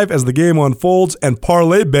live as the game unfolds, and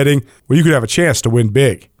parlay betting, where you could have a chance to win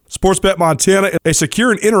big. Sportsbet Montana is a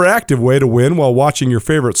secure and interactive way to win while watching your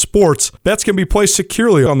favorite sports. Bets can be placed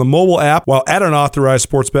securely on the mobile app while at an authorized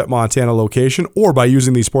Sportsbet Montana location or by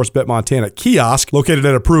using the Sportsbet Montana kiosk located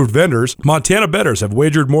at approved vendors. Montana bettors have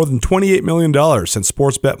wagered more than $28 million since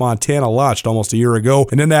Sportsbet Montana launched almost a year ago,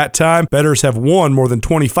 and in that time, bettors have won more than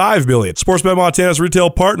 $25 billion. Sportsbet Montana's retail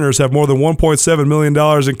partners have more than $1.7 million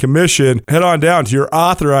in commission. Head on down to your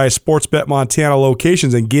authorized Sportsbet Montana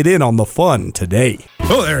locations and get in on the fun today.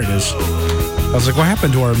 Oh, there it is. I was like, what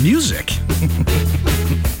happened to our music?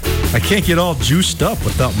 I can't get all juiced up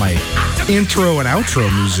without my intro and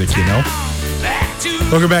outro music,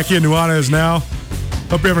 Welcome back in. Nuanez Now.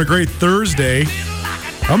 Hope you're having a great Thursday.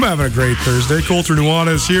 I'm having a great Thursday. Colter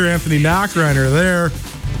Nuanez here. Anthony Knockreiner there.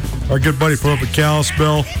 Our good buddy from up at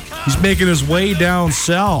Kalispell. He's making his way down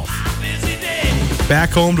south. Back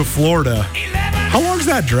home to Florida. How long's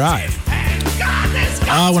that drive?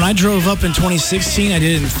 When I drove up in 2016, I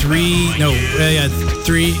did it in 3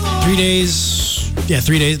 days. Yeah,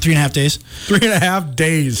 3.5 days. 3.5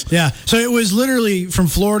 days. Yeah. So it was literally from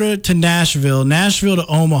Florida to Nashville, Nashville to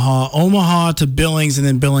Omaha, Omaha to Billings, and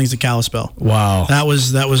then Billings to Kalispell. Wow. That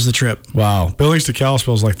was the trip. Wow. Billings to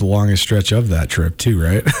Kalispell is like the longest stretch of that trip too,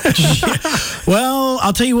 right? Well,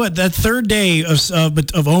 I'll tell you what, that third day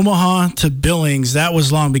of Omaha to Billings, that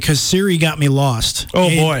was long because Siri got me lost. Oh,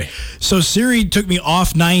 boy. So Siri took me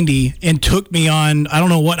off 90 and took me on, I don't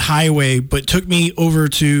know what highway, but took me over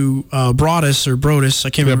to Broadus or Brodus, Broadus. I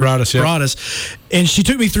can't remember. Broadus, yeah. Broadus. And she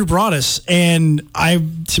took me through Broadus, and I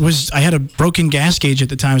had a broken gas gauge at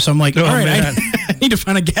the time, so I'm like, all right, I need to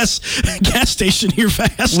find a gas station here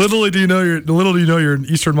fast. Little do you know you're in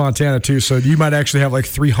Eastern Montana too, so you might actually have like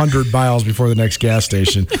 300 miles before the next gas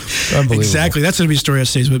station. Unbelievable. Exactly. That's going to be a story that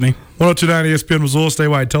stays with me. 102.9 ESPN Missoula,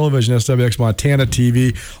 statewide television, SWX Montana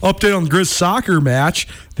TV. Update on the Grizz soccer match.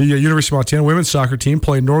 The University of Montana women's soccer team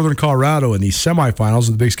played Northern Colorado in the semifinals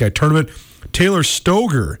of the Big Sky Tournament. Taylor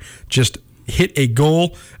Stoger just hit a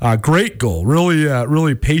goal, great goal,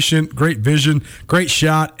 really patient, great vision, great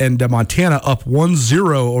shot, and Montana up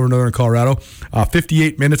 1-0 over Northern Colorado,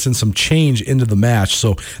 58 minutes and some change into the match.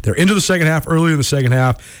 So they're into the second half, early in the second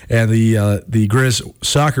half, and the Grizz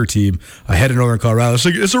soccer team ahead of Northern Colorado.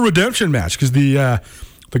 It's a redemption match because the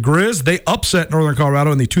Grizz, they upset Northern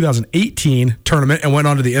Colorado in the 2018 tournament and went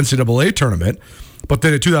on to the NCAA tournament. But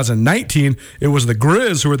then in 2019, it was the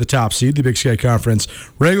Grizz who were the top seed, the Big Sky Conference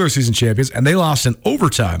regular season champions, and they lost in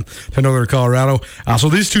overtime to Northern Colorado. So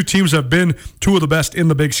these two teams have been two of the best in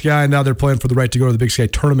the Big Sky, and now they're playing for the right to go to the Big Sky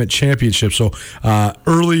Tournament Championship. So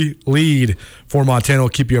early lead for Montana will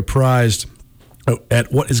keep you apprised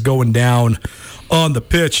at what is going down on the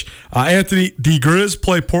pitch. Anthony, the Grizz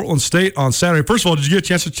play Portland State on Saturday. First of all, did you get a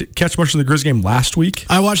chance to catch much of the Grizz game last week?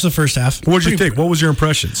 I watched the first half. What did you think? What was your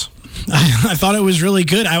impressions? I thought it was really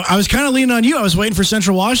good. I was kind of leaning on you. I was waiting for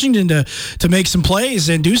Central Washington to make some plays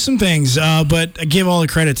and do some things, but I give all the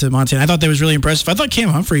credit to Montana. I thought that was really impressive. I thought Cam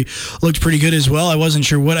Humphrey looked pretty good as well. I wasn't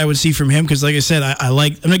sure what I would see from him because, like I said, I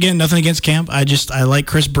like, and again, nothing against Cam. I like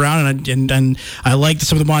Chris Brown, and I like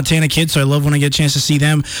some of the Montana kids, so I love when I get a chance to see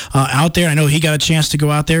them out there. I know he got a chance to go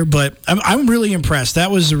out there, but I'm really impressed. That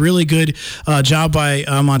was a really good job by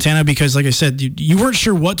Montana because, like I said, you weren't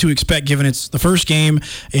sure what to expect given it's the first game,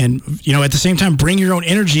 and at the same time, bring your own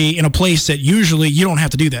energy in a place that usually you don't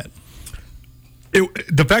have to do that.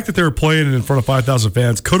 The fact that they were playing in front of 5,000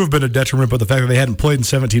 fans could have been a detriment, but the fact that they hadn't played in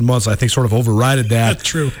 17 months, I think, sort of overrided that. That's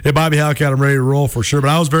true. And Bobby Halleck had them ready to roll for sure,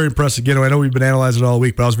 but I was very impressed again. I know we've been analyzing it all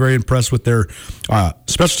week, but I was very impressed with their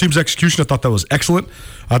special teams execution. I thought that was excellent.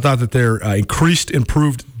 I thought that their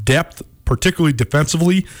improved depth, particularly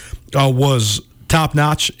defensively, was top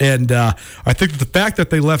notch, and I think that the fact that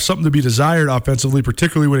they left something to be desired offensively,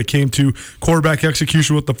 particularly when it came to quarterback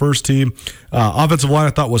execution with the first team, offensive line I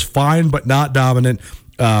thought was fine but not dominant.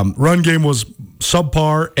 Run game was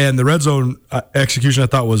subpar, and the red zone execution I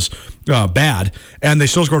thought was bad, and they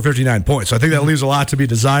still scored 59 points. So I think that leaves a lot to be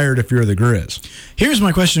desired if you're the Grizz. Here's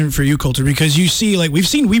my question for you, Coulter, because you see, we've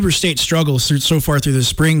seen Weber State struggle so far through the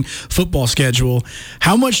spring football schedule.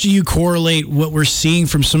 How much do you correlate what we're seeing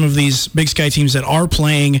from some of these Big Sky teams that are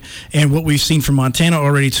playing and what we've seen from Montana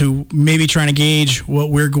already to maybe trying to gauge what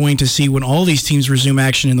we're going to see when all these teams resume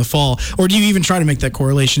action in the fall? Or do you even try to make that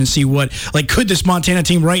correlation and see could this Montana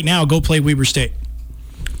team right now go play Weber State?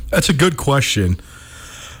 That's a good question.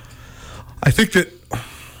 I think this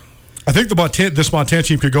Montana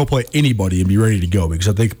team could go play anybody and be ready to go because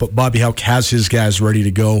I think Bobby Hauck has his guys ready to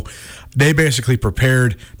go. They basically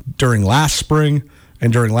prepared during last spring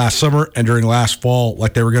and during last summer and during last fall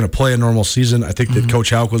like they were going to play a normal season. I think that Coach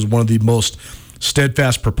Hauck was one of the most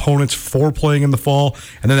steadfast proponents for playing in the fall,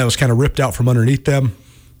 and then that was kind of ripped out from underneath them.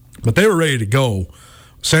 But they were ready to go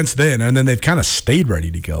since then, and then they've kind of stayed ready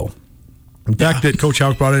to go. The fact that Coach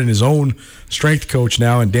Hauck brought in his own strength coach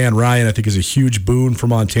now, and Dan Ryan, I think, is a huge boon for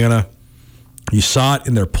Montana. You saw it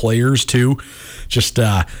in their players, too, just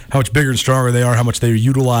how much bigger and stronger they are, how much they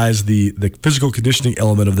utilize the physical conditioning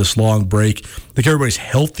element of this long break. I think everybody's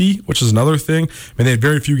healthy, which is another thing. They had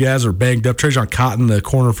very few guys that are banged up. Trajan Cotton, the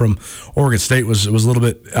corner from Oregon State, was a little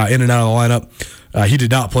bit in and out of the lineup. He did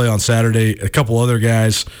not play on Saturday. A couple other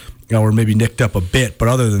guys were maybe nicked up a bit, but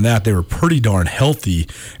other than that, they were pretty darn healthy.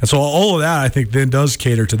 And so all of that, I think, then does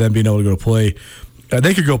cater to them being able to go play.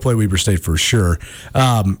 They could go play Weber State for sure.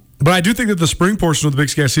 But I do think that the spring portion of the Big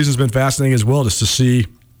Sky season has been fascinating as well, just to see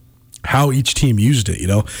how each team used it.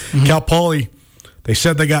 Cal Poly, they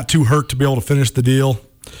said they got too hurt to be able to finish the deal.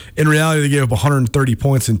 In reality, they gave up 130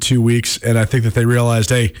 points in 2 weeks, and I think that they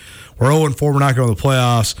realized, hey, we're 0-4, we're not going to the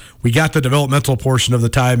playoffs. We got the developmental portion of the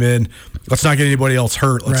time in. Let's not get anybody else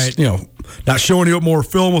hurt. Let's, not show any more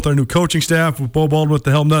film with our new coaching staff, with Bo Baldwin with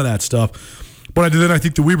the helm, none of that stuff. But I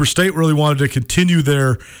think the Weber State really wanted to continue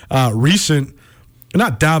their recent,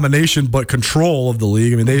 not domination, but control of the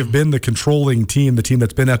league. They've been the controlling team, the team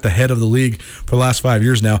that's been at the head of the league for the last 5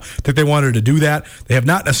 years now. I think they wanted to do that. They have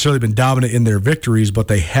not necessarily been dominant in their victories, but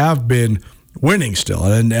they have been winning still.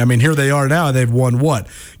 And here they are now. They've won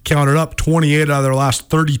counted up 28 out of their last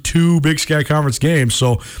 32 Big Sky Conference games.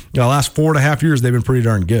 So the last 4.5 years, they've been pretty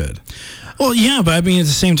darn good. Well, yeah, but I mean, at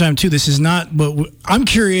the same time, too, this is not, but I'm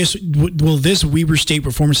curious, will this Weber State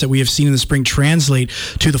performance that we have seen in the spring translate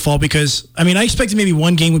to the fall? Because, I mean, I expected maybe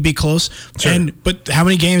one game would be close, sure. But how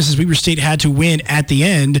many games has Weber State had to win at the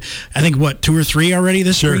end? I think, 2 or 3 already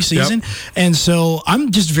this spring season? Yep. And so I'm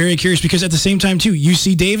just very curious because at the same time, too,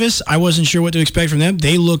 UC Davis, I wasn't sure what to expect from them.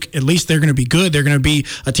 They look, at least they're going to be good. They're going to be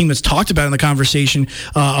a team that's talked about in the conversation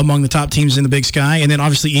among the top teams in the Big Sky. And then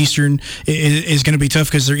obviously Eastern is going to be tough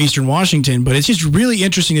because they're Eastern Washington. But it's just really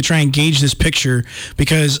interesting to try and gauge this picture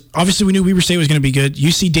because obviously we knew Weber State was going to be good.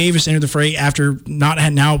 UC Davis entered the fray after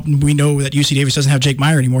now we know that UC Davis doesn't have Jake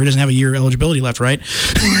Meyer anymore. He doesn't have a year eligibility left, right?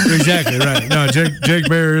 Exactly, right. No, Jake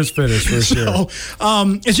Meyer is finished for sure.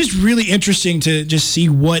 It's just really interesting to just see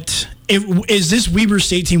is this Weber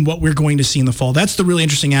State team what we're going to see in the fall. That's the really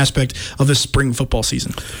interesting aspect of the spring football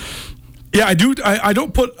season. Yeah, I do. I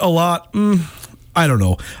don't put a lot. I don't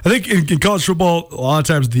know. I think in college football, a lot of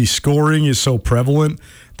times the scoring is so prevalent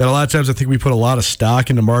that a lot of times I think we put a lot of stock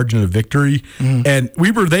in the margin of victory. Mm-hmm. And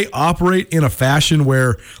Weber, they operate in a fashion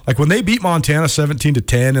where, like when they beat Montana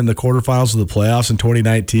 17-10 in the quarterfinals of the playoffs in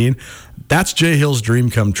 2019, that's Jay Hill's dream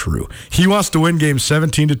come true. He wants to win games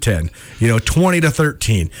 17-10,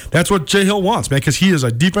 20-13. That's what Jay Hill wants, man, because he is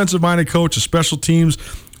a defensive-minded coach, a special teams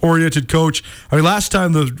oriented coach. I mean, last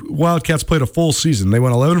time the Wildcats played a full season, they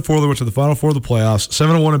went 11-4. They went to the Final Four of the playoffs,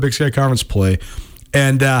 7-1 in Big Sky Conference play.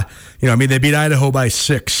 And, they beat Idaho by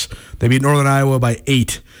 6. They beat Northern Iowa by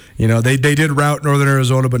 8. They did rout Northern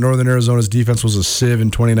Arizona, but Northern Arizona's defense was a sieve in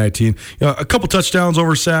 2019. A couple touchdowns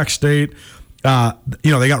over Sac State. They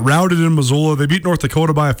got routed in Missoula. They beat North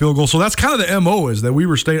Dakota by a field goal. So that's kind of the MO is that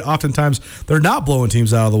Weber State, oftentimes, they're not blowing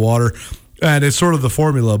teams out of the water. And it's sort of the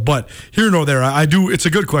formula. But here nor there, it's a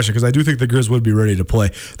good question because I do think the Grizz would be ready to play.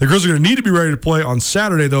 The Grizz are going to need to be ready to play on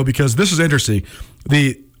Saturday, though, because this is interesting.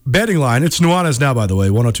 The betting line, it's Nuanez now, by the way,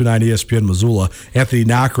 102.9 ESPN Missoula. Anthony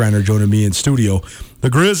Knockreiner joining me in studio. The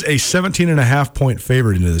Grizz, a 17.5-point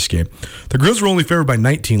favorite into this game. The Grizz were only favored by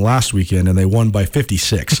 19 last weekend, and they won by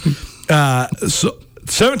 56. So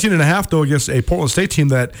 17.5, though, against a Portland State team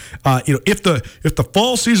that, if the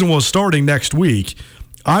fall season was starting next week,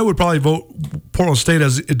 I would probably vote Portland State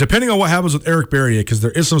as, depending on what happens with Eric Berrier, because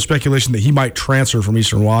there is some speculation that he might transfer from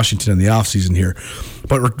Eastern Washington in the offseason here.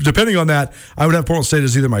 But depending on that, I would have Portland State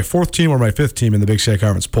as either my 4th team or my 5th team in the Big Sky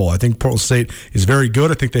Conference poll. I think Portland State is very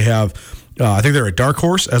good. I think they have I think they're a dark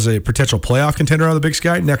horse as a potential playoff contender on the Big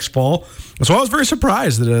Sky next fall. And so I was very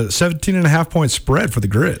surprised that a 17.5-point spread for the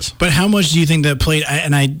Grizz. But how much do you think that played?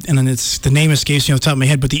 And then it's the name escapes me off the top of my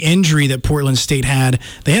head. But the injury that Portland State had,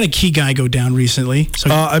 they had a key guy go down recently. So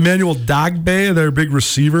Emmanuel Dagbe, their big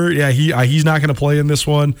receiver. Yeah, he's not going to play in this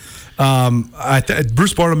one.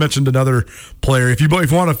 Bruce Barnum mentioned another player. If you want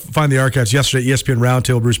to find the archives, yesterday ESPN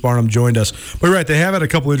Roundtable, Bruce Barnum joined us. But you're right, they have had a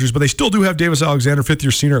couple injuries, but they still do have Davis Alexander,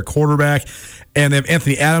 5th-year senior at quarterback, and they have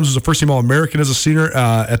Anthony Adams, who's a first-team All-American as a senior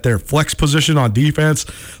at their flex position on defense.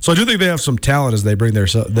 So I do think they have some talent as they bring their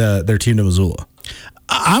team to Missoula.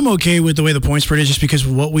 I'm okay with the way the point spread is just because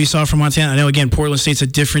of what we saw from Montana. I know, again, Portland State's a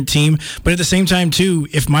different team, but at the same time, too,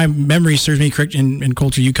 if my memory serves me correct, and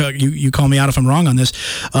Coulter, you call me out if I'm wrong on this,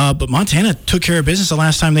 but Montana took care of business the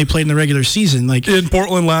last time they played in the regular season. Like in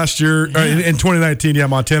Portland last year, yeah. In 2019, yeah,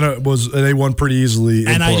 Montana they won pretty easily.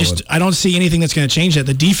 And I don't see anything that's going to change that.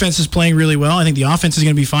 The defense is playing really well. I think the offense is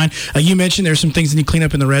going to be fine. You mentioned there's some things that need to clean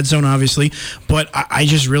up in the red zone, obviously, but I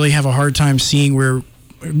just really have a hard time seeing where.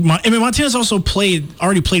 Montana's also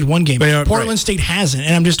already played one game. Portland State hasn't,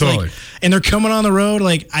 and I'm just totally. And they're coming on the road.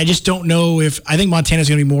 Like, I just don't know if I think Montana's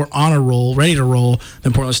going to be more on a roll, ready to roll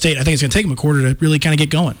than Portland State. I think it's going to take them a quarter to really kind of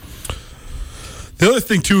get going. The other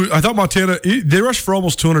thing, too, I thought Montana, they rushed for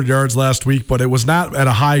almost 200 yards last week, but it was not at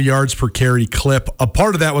a high yards per carry clip. A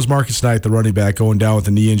part of that was Marcus Knight, the running back, going down with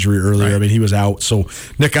a knee injury earlier. Right. I mean, he was out. So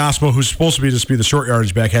Nick Osmo, who's supposed to be the short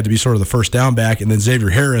yardage back, had to be sort of the first down back. And then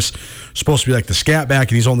Xavier Harris, supposed to be like the scat back,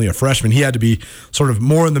 and he's only a freshman. He had to be sort of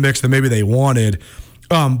more in the mix than maybe they wanted.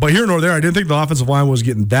 But here nor there, I didn't think the offensive line was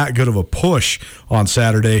getting that good of a push on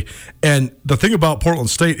Saturday. And the thing about Portland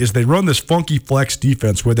State is they run this funky flex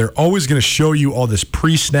defense where they're always going to show you all this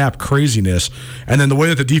pre-snap craziness. And then the way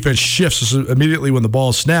that the defense shifts is immediately when the ball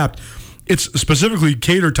is snapped, it's specifically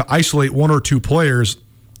catered to isolate one or two players,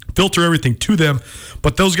 filter everything to them.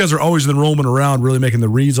 But those guys are always then roaming around, really making the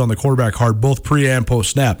reads on the quarterback hard, both pre and post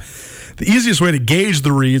snap. The easiest way to gauge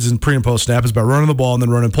the reads in pre and post snap is by running the ball and then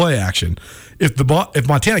running play action. If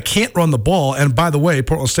Montana can't run the ball, and by the way,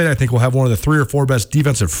 Portland State I think will have one of the 3 or 4 best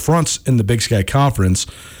defensive fronts in the Big Sky Conference,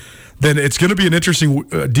 then it's going to be an interesting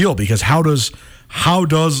deal because how does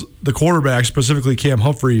the quarterback, specifically Cam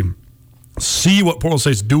Humphrey, see what Portland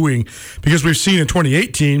State's doing? Because we've seen in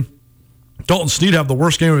 2018, Dalton Snead have the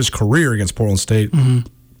worst game of his career against Portland State.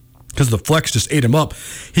 Because the flex just ate him up.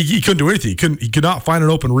 He couldn't do anything. He could not find an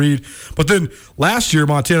open read. But then last year,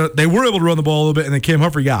 Montana, they were able to run the ball a little bit, and then Cam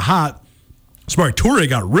Humphrey got hot. Samari Toure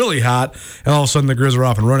got really hot, and all of a sudden the Grizz were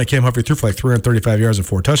off and running. Cam Humphrey threw for like 335 yards and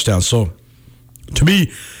 4 touchdowns. So, to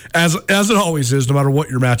me, as it always is, no matter what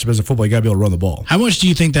your matchup is in football, you got to be able to run the ball. How much do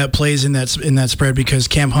you think that plays in that spread? Because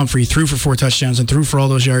Cam Humphrey threw for 4 touchdowns and threw for all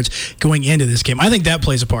those yards going into this game. I think that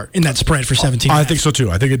plays a part in that spread for 17. I think so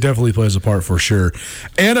too. I think it definitely plays a part for sure.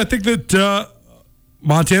 And I think that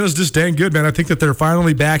Montana's just dang good, man. I think that they're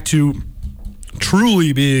finally back to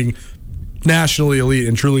truly being nationally elite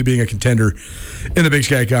and truly being a contender in the Big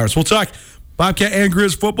Sky Conference. We'll talk Bobcat and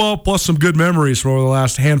Grizz football, plus some good memories from over the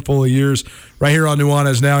last handful of years. Right here on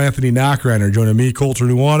Nuanez Now, Anthony Nachreiner joining me, Colter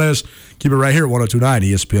Nuanez. Keep it right here at 102.9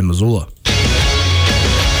 ESPN Missoula.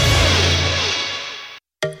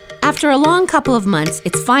 After a long couple of months,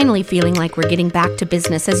 it's finally feeling like we're getting back to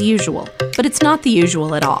business as usual. But it's not the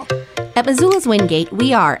usual at all. At Missoula's Wingate,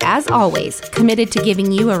 we are, as always, committed to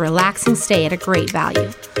giving you a relaxing stay at a great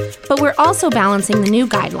value. But we're also balancing the new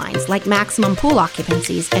guidelines like maximum pool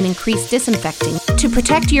occupancies and increased disinfecting to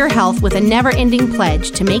protect your health with a never-ending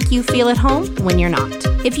pledge to make you feel at home when you're not.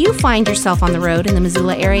 If you find yourself on the road in the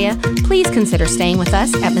Missoula area, please consider staying with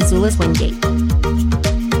us at Missoula's Wingate.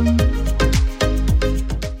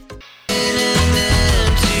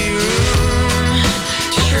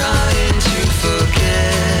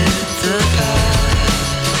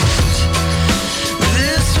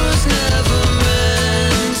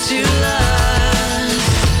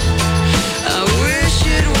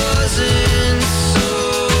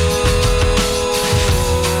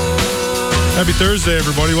 Happy Thursday,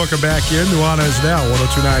 everybody. Welcome back in. Nuanez Now,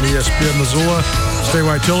 102.9 ESPN Missoula,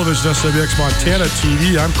 Statewide Television, SWX Montana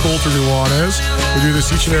TV. I'm Colter Nuanez. We do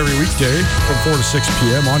this each and every weekday from 4 to 6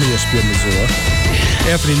 p.m. on ESPN Missoula.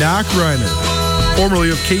 Anthony Nachreiner,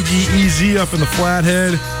 formerly of KGEZ up in the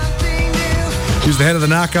Flathead. He was the head of the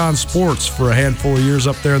Knock On Sports for a handful of years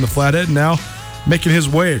up there in the Flathead, and now making his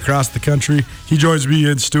way across the country. He joins me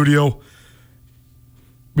in studio.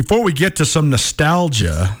 Before we get to some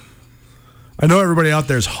nostalgia, I know everybody out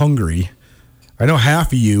there is hungry. I know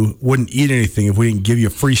half of you wouldn't eat anything if we didn't give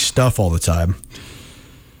you free stuff all the time.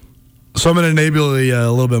 So I'm going to enable you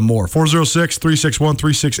a little bit more.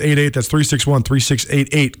 406-361-3688. That's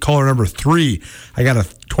 361-3688. Caller number 3. I got a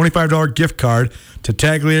 $25 gift card to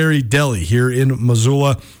Taglieri Deli here in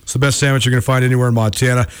Missoula. It's the best sandwich you're going to find anywhere in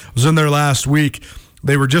Montana. I was in there last week.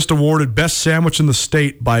 They were just awarded Best Sandwich in the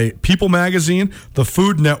State by People Magazine, the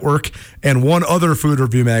Food Network, and one other food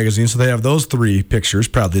review magazine. So they have those 3 pictures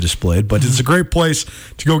proudly displayed. But it's a great place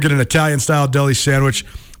to go get an Italian-style deli sandwich.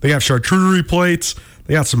 They have charcuterie plates.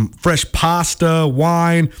 They got some fresh pasta,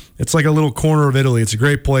 wine. It's like a little corner of Italy. It's a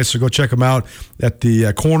great place, so go check them out at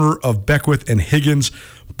the corner of Beckwith and Higgins.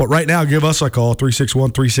 But right now, give us a call,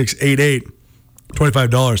 361-3688.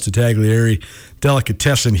 $25 to Taglieri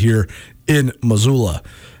Delicatessen here in Missoula.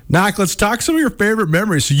 Knock, let's talk some of your favorite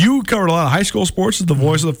memories. So you covered a lot of high school sports as the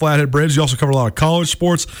voice of the Flathead Braves. You also covered a lot of college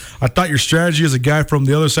sports. I thought your strategy as a guy from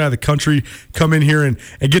the other side of the country, come in here and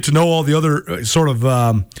get to know all the other sort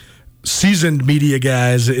of seasoned media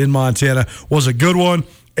guys in Montana was a good one.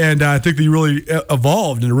 And I think that you really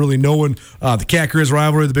evolved into really knowing the Cat-Grizz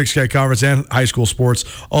rivalry, the Big Sky Conference, and high school sports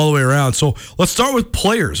all the way around. So let's start with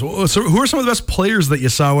players. So who are some of the best players that you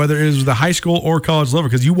saw, whether it is the high school or college level?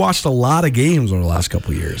 Because you watched a lot of games over the last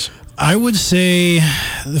couple of years. I would say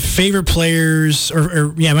the favorite players,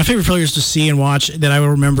 my favorite players to see and watch that I will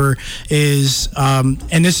remember is,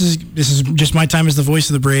 and this is just my time as the voice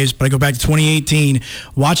of the Braves, but I go back to 2018,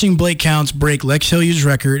 watching Blake Counts break Lex Hilliard's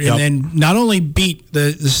record, and then not only beat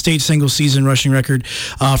the state single season rushing record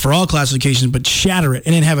for all classifications, but shatter it,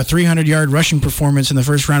 and then have a 300-yard rushing performance in the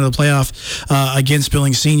first round of the playoff against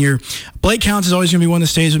Billings Senior. Blake Counts is always going to be one that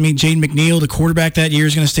stays with me. Jaden McNeil, the quarterback that year,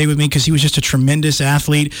 is going to stay with me because he was just a tremendous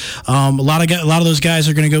athlete. A lot of those guys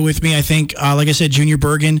are going to go with me. I think, like I said, Junior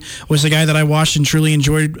Bergen was the guy that I watched and truly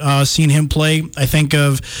enjoyed seeing him play. I think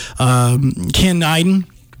of Ken Iden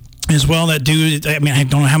as well. That dude, I mean, I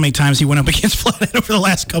don't know how many times he went up against Flathead over the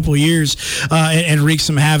last couple of years and wreaked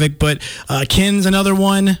some havoc. But Ken's another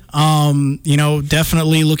one.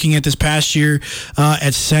 Definitely looking at this past year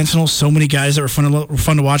at Sentinel, so many guys that were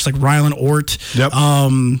fun to watch, like Rylan Ort. Yep.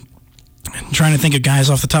 I'm trying to think of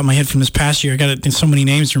guys off the top of my head from this past year. I got so many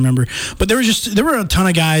names to remember, but there were a ton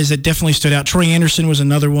of guys that definitely stood out. Troy Anderson was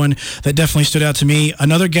another one that definitely stood out to me.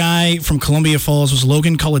 Another guy from Columbia Falls was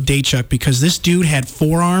Logan Kolodaychuk, because this dude had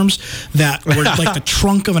forearms that were like the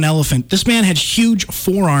trunk of an elephant. This man had huge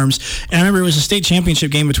forearms, and I remember it was a state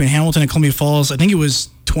championship game between Hamilton and Columbia Falls. I think it was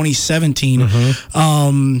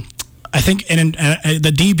 2017. I think and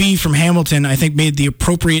the DB from Hamilton, I think, made the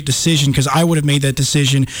appropriate decision because I would have made that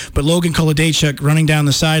decision. But Logan Kolodechuk running down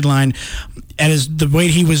the sideline, and the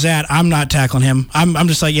weight he was at, I'm not tackling him. I'm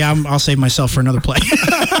just like, I'll save myself for another play.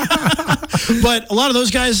 But a lot of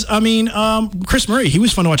those guys, I mean, Chris Murray, he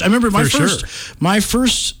was fun to watch. I remember my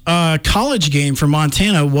first college game for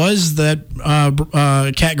Montana was that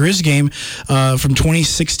Cat Grizz game from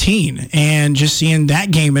 2016, and just seeing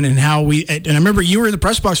that game and how and I remember you were in the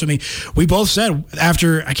press box with me. We both said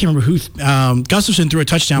after, I can't remember who, Gustafson threw a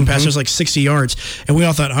touchdown pass. It was like 60 yards, and we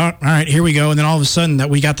all thought, all right, here we go. And then all of a sudden that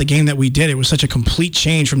we got the game that we did. It was such a complete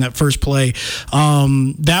change from that first play.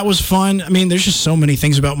 That was fun. I mean, there's just so many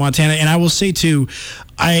things about Montana, and I will say too,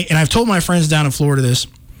 I've told my friends down in Florida this,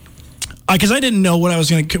 because I didn't know what I was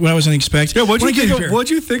going to expect. Yeah, what'd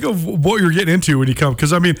you think of what you're getting into when you come?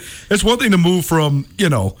 Because I mean, it's one thing to move from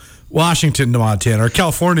Washington to Montana, or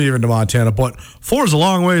California even to Montana, but Florida's a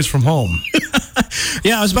long ways from home.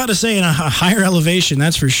 Yeah, I was about to say in a higher elevation,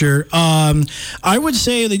 that's for sure. I would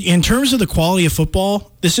say that in terms of the quality of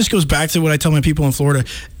football, this just goes back to what I tell my people in Florida.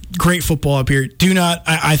 Great football up here.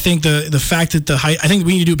 I think the fact that I think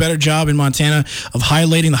we need to do a better job in Montana of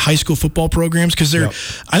highlighting the high school football programs, because I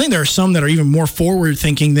think there are some that are even more forward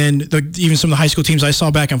thinking than even some of the high school teams I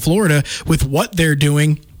saw back in Florida with what they're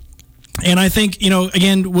doing. And I think,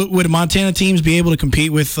 again, would Montana teams be able to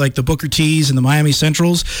compete with like the Booker T's and the Miami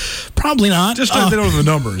Centrals? Probably not. Just they don't have the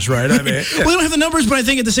numbers, right? I mean, well, they don't have the numbers, but I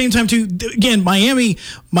think at the same time too, again, Miami's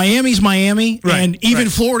Miami, right, and even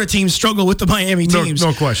Florida teams struggle with the Miami teams.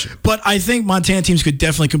 No question. But I think Montana teams could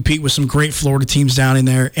definitely compete with some great Florida teams down in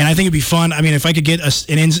there, and I think it'd be fun. I mean, if I could get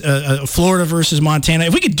a Florida versus Montana,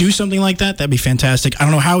 if we could do something like that, that'd be fantastic. I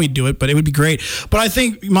don't know how we'd do it, but it would be great. But I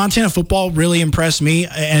think Montana football really impressed me,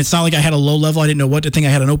 and it's not like I had a low level. I didn't know what to think. I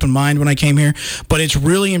had an open mind when I came here, but it's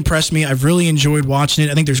really impressed me. I've really enjoyed watching it.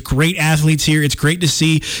 I think there's great athletes here. It's great to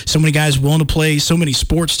see so many guys willing to play so many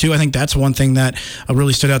sports too. I think that's one thing that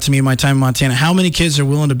really stood out to me in my time in Montana. How many kids are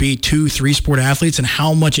willing to be 2-3 sport athletes, and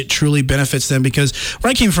how much it truly benefits them. Because where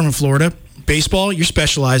I came from in Florida, baseball, you're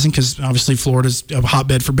specializing because obviously Florida's a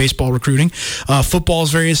hotbed for baseball recruiting. Football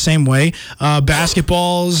is very the same way.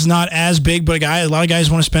 Basketball is not as big, but a lot of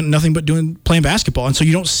guys want to spend nothing but playing basketball, and so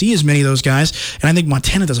you don't see as many of those guys. And I think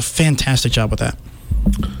Montana does a fantastic job with that.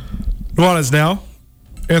 Nuanez now.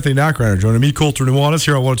 Anthony Knockreiner joining me, Colter Nuanez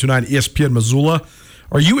here on 102.9 ESPN Missoula.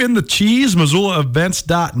 Are you in the cheese?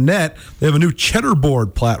 MissoulaEvents.net. They have a new Cheddar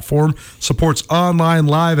Board platform. Supports online,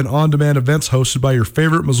 live, and on-demand events hosted by your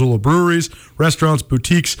favorite Missoula breweries, restaurants,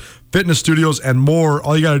 boutiques, fitness studios, and more.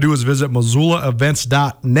 All you got to do is visit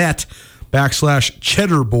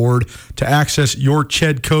MissoulaEvents.net/Cheddar Board to access your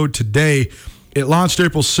Ched code today. It launched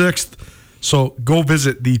April 6th. So go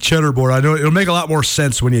visit the Cheddar Board. I know it'll make a lot more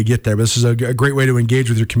sense when you get there, but this is a great way to engage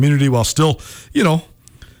with your community while still,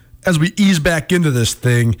 as we ease back into this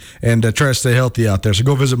thing and try to stay healthy out there. So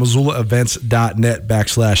go visit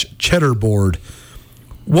MissoulaEvents.net/Cheddar Board.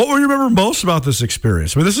 What will you remember most about this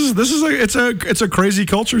experience? I mean, it's a crazy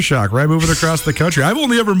culture shock, right? Moving across the country. I've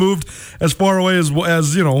only ever moved as far away as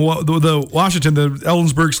the Washington, the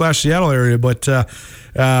Ellensburg/Seattle area, but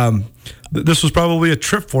this was probably a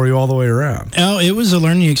trip for you all the way around. Oh, it was a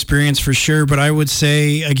learning experience for sure, but I would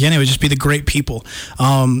say, again, it would just be the great people.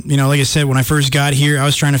 Like I said, when I first got here, I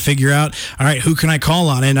was trying to figure out, all right, who can I call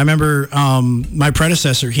on? And I remember my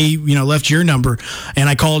predecessor, he, left your number, and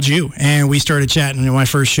I called you, and we started chatting in my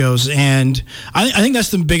first shows. And I think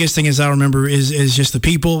that's the biggest thing I remember is just the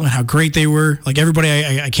people and how great they were. Like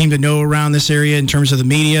everybody I came to know around this area in terms of the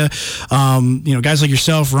media, guys like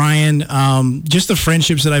yourself, Ryan, just the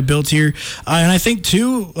friendships that I built here. And I think,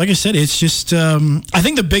 too, like I said, it's just, I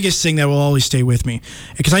think the biggest thing that will always stay with me,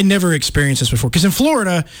 because I never experienced this before. Because in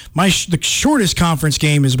Florida, the shortest conference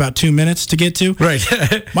game is about 2 minutes to get to. Right.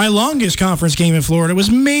 My longest conference game in Florida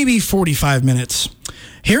was maybe 45 minutes.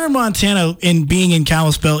 Here in Montana, and being in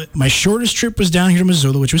Kalispell, my shortest trip was down here to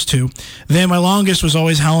Missoula, which was 2. Then my longest was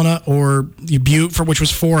always Helena or Butte, which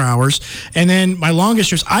was 4 hours. And then my longest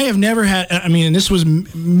trips, I have never had, and this was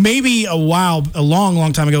maybe a long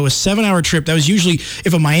time ago, a 7-hour trip. That was usually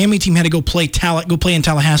if a Miami team had to go play in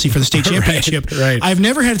Tallahassee for the state championship. Right. I've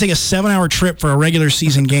never had to take a 7-hour trip for a regular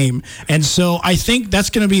season game. And so I think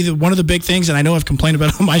that's going to be one of the big things, and I know I've complained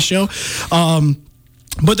about it on my show.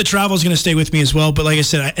 But the travel is going to stay with me as well. But like I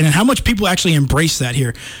said, and how much people actually embrace that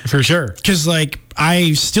here. For sure. Because,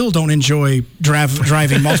 I still don't enjoy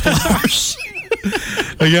driving multiple hours.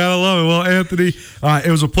 I gotta love it. Well, Anthony,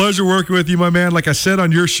 it was a pleasure working with you, my man. Like I said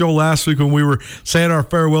on your show last week when we were saying our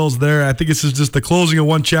farewells there, I think this is just the closing of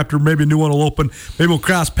one chapter. Maybe a new one will open. Maybe we'll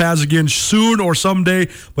cross paths again soon or someday.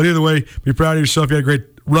 But either way, be proud of yourself. You had a great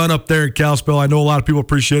run up there at Kalispell. I know a lot of people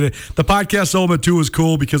appreciate it. The podcast element too is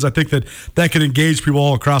cool because I think that can engage people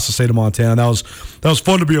all across the state of Montana. That was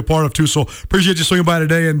fun to be a part of too. So appreciate you swinging by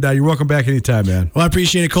today, and you're welcome back anytime, man. Well, I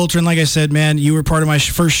appreciate it, Colter. And like I said, man, you were part of my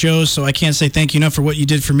first show, so I can't say thank you enough for what you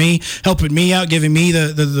did for me, helping me out, giving me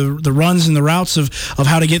the runs and the routes of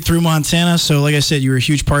how to get through Montana. So like I said, you were a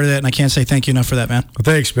huge part of that, and I can't say thank you enough for that, man. Well,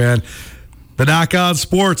 thanks, man. The Knock On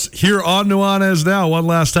Sports here on Nuanez Now one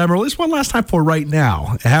last time, or at least one last time for right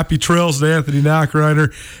now. Happy trails to Anthony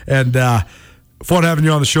Knockreiner, and fun having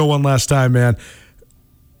you on the show one last time, man.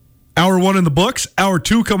 Hour 1 in the books. Hour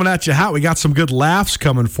 2 coming at you hot. We got some good laughs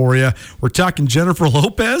coming for you. We're talking Jennifer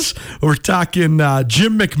Lopez. We're talking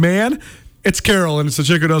Jim McMahon. It's Carol, and it's the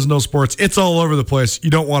chick who doesn't know sports. It's all over the place.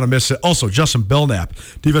 You don't want to miss it. Also, Justin Belknap,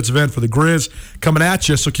 defensive end for the Grizz, coming at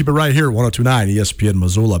you. So keep it right here, 102.9 ESPN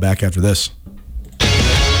Missoula. Back after this.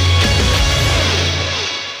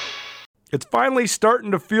 It's finally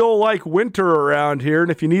starting to feel like winter around here, and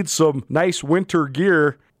if you need some nice winter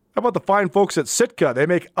gear, how about the fine folks at Sitka? They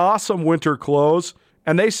make awesome winter clothes,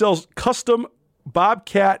 and they sell custom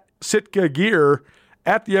Bobcat Sitka gear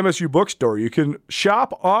at the MSU Bookstore. You can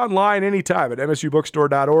shop online anytime at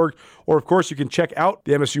msubookstore.org, or of course you can check out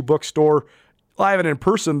the MSU Bookstore live and in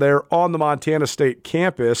person there on the Montana State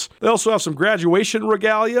campus. They also have some graduation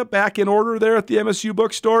regalia back in order there at the MSU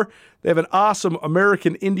Bookstore. They have an awesome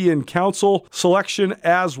American Indian Council selection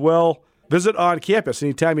as well. Visit on campus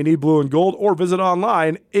anytime you need blue and gold, or visit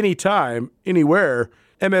online anytime, anywhere,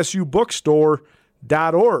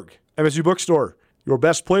 msubookstore.org. MSU Bookstore, your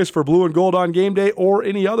best place for blue and gold on game day or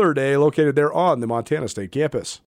any other day, located there on the Montana State campus.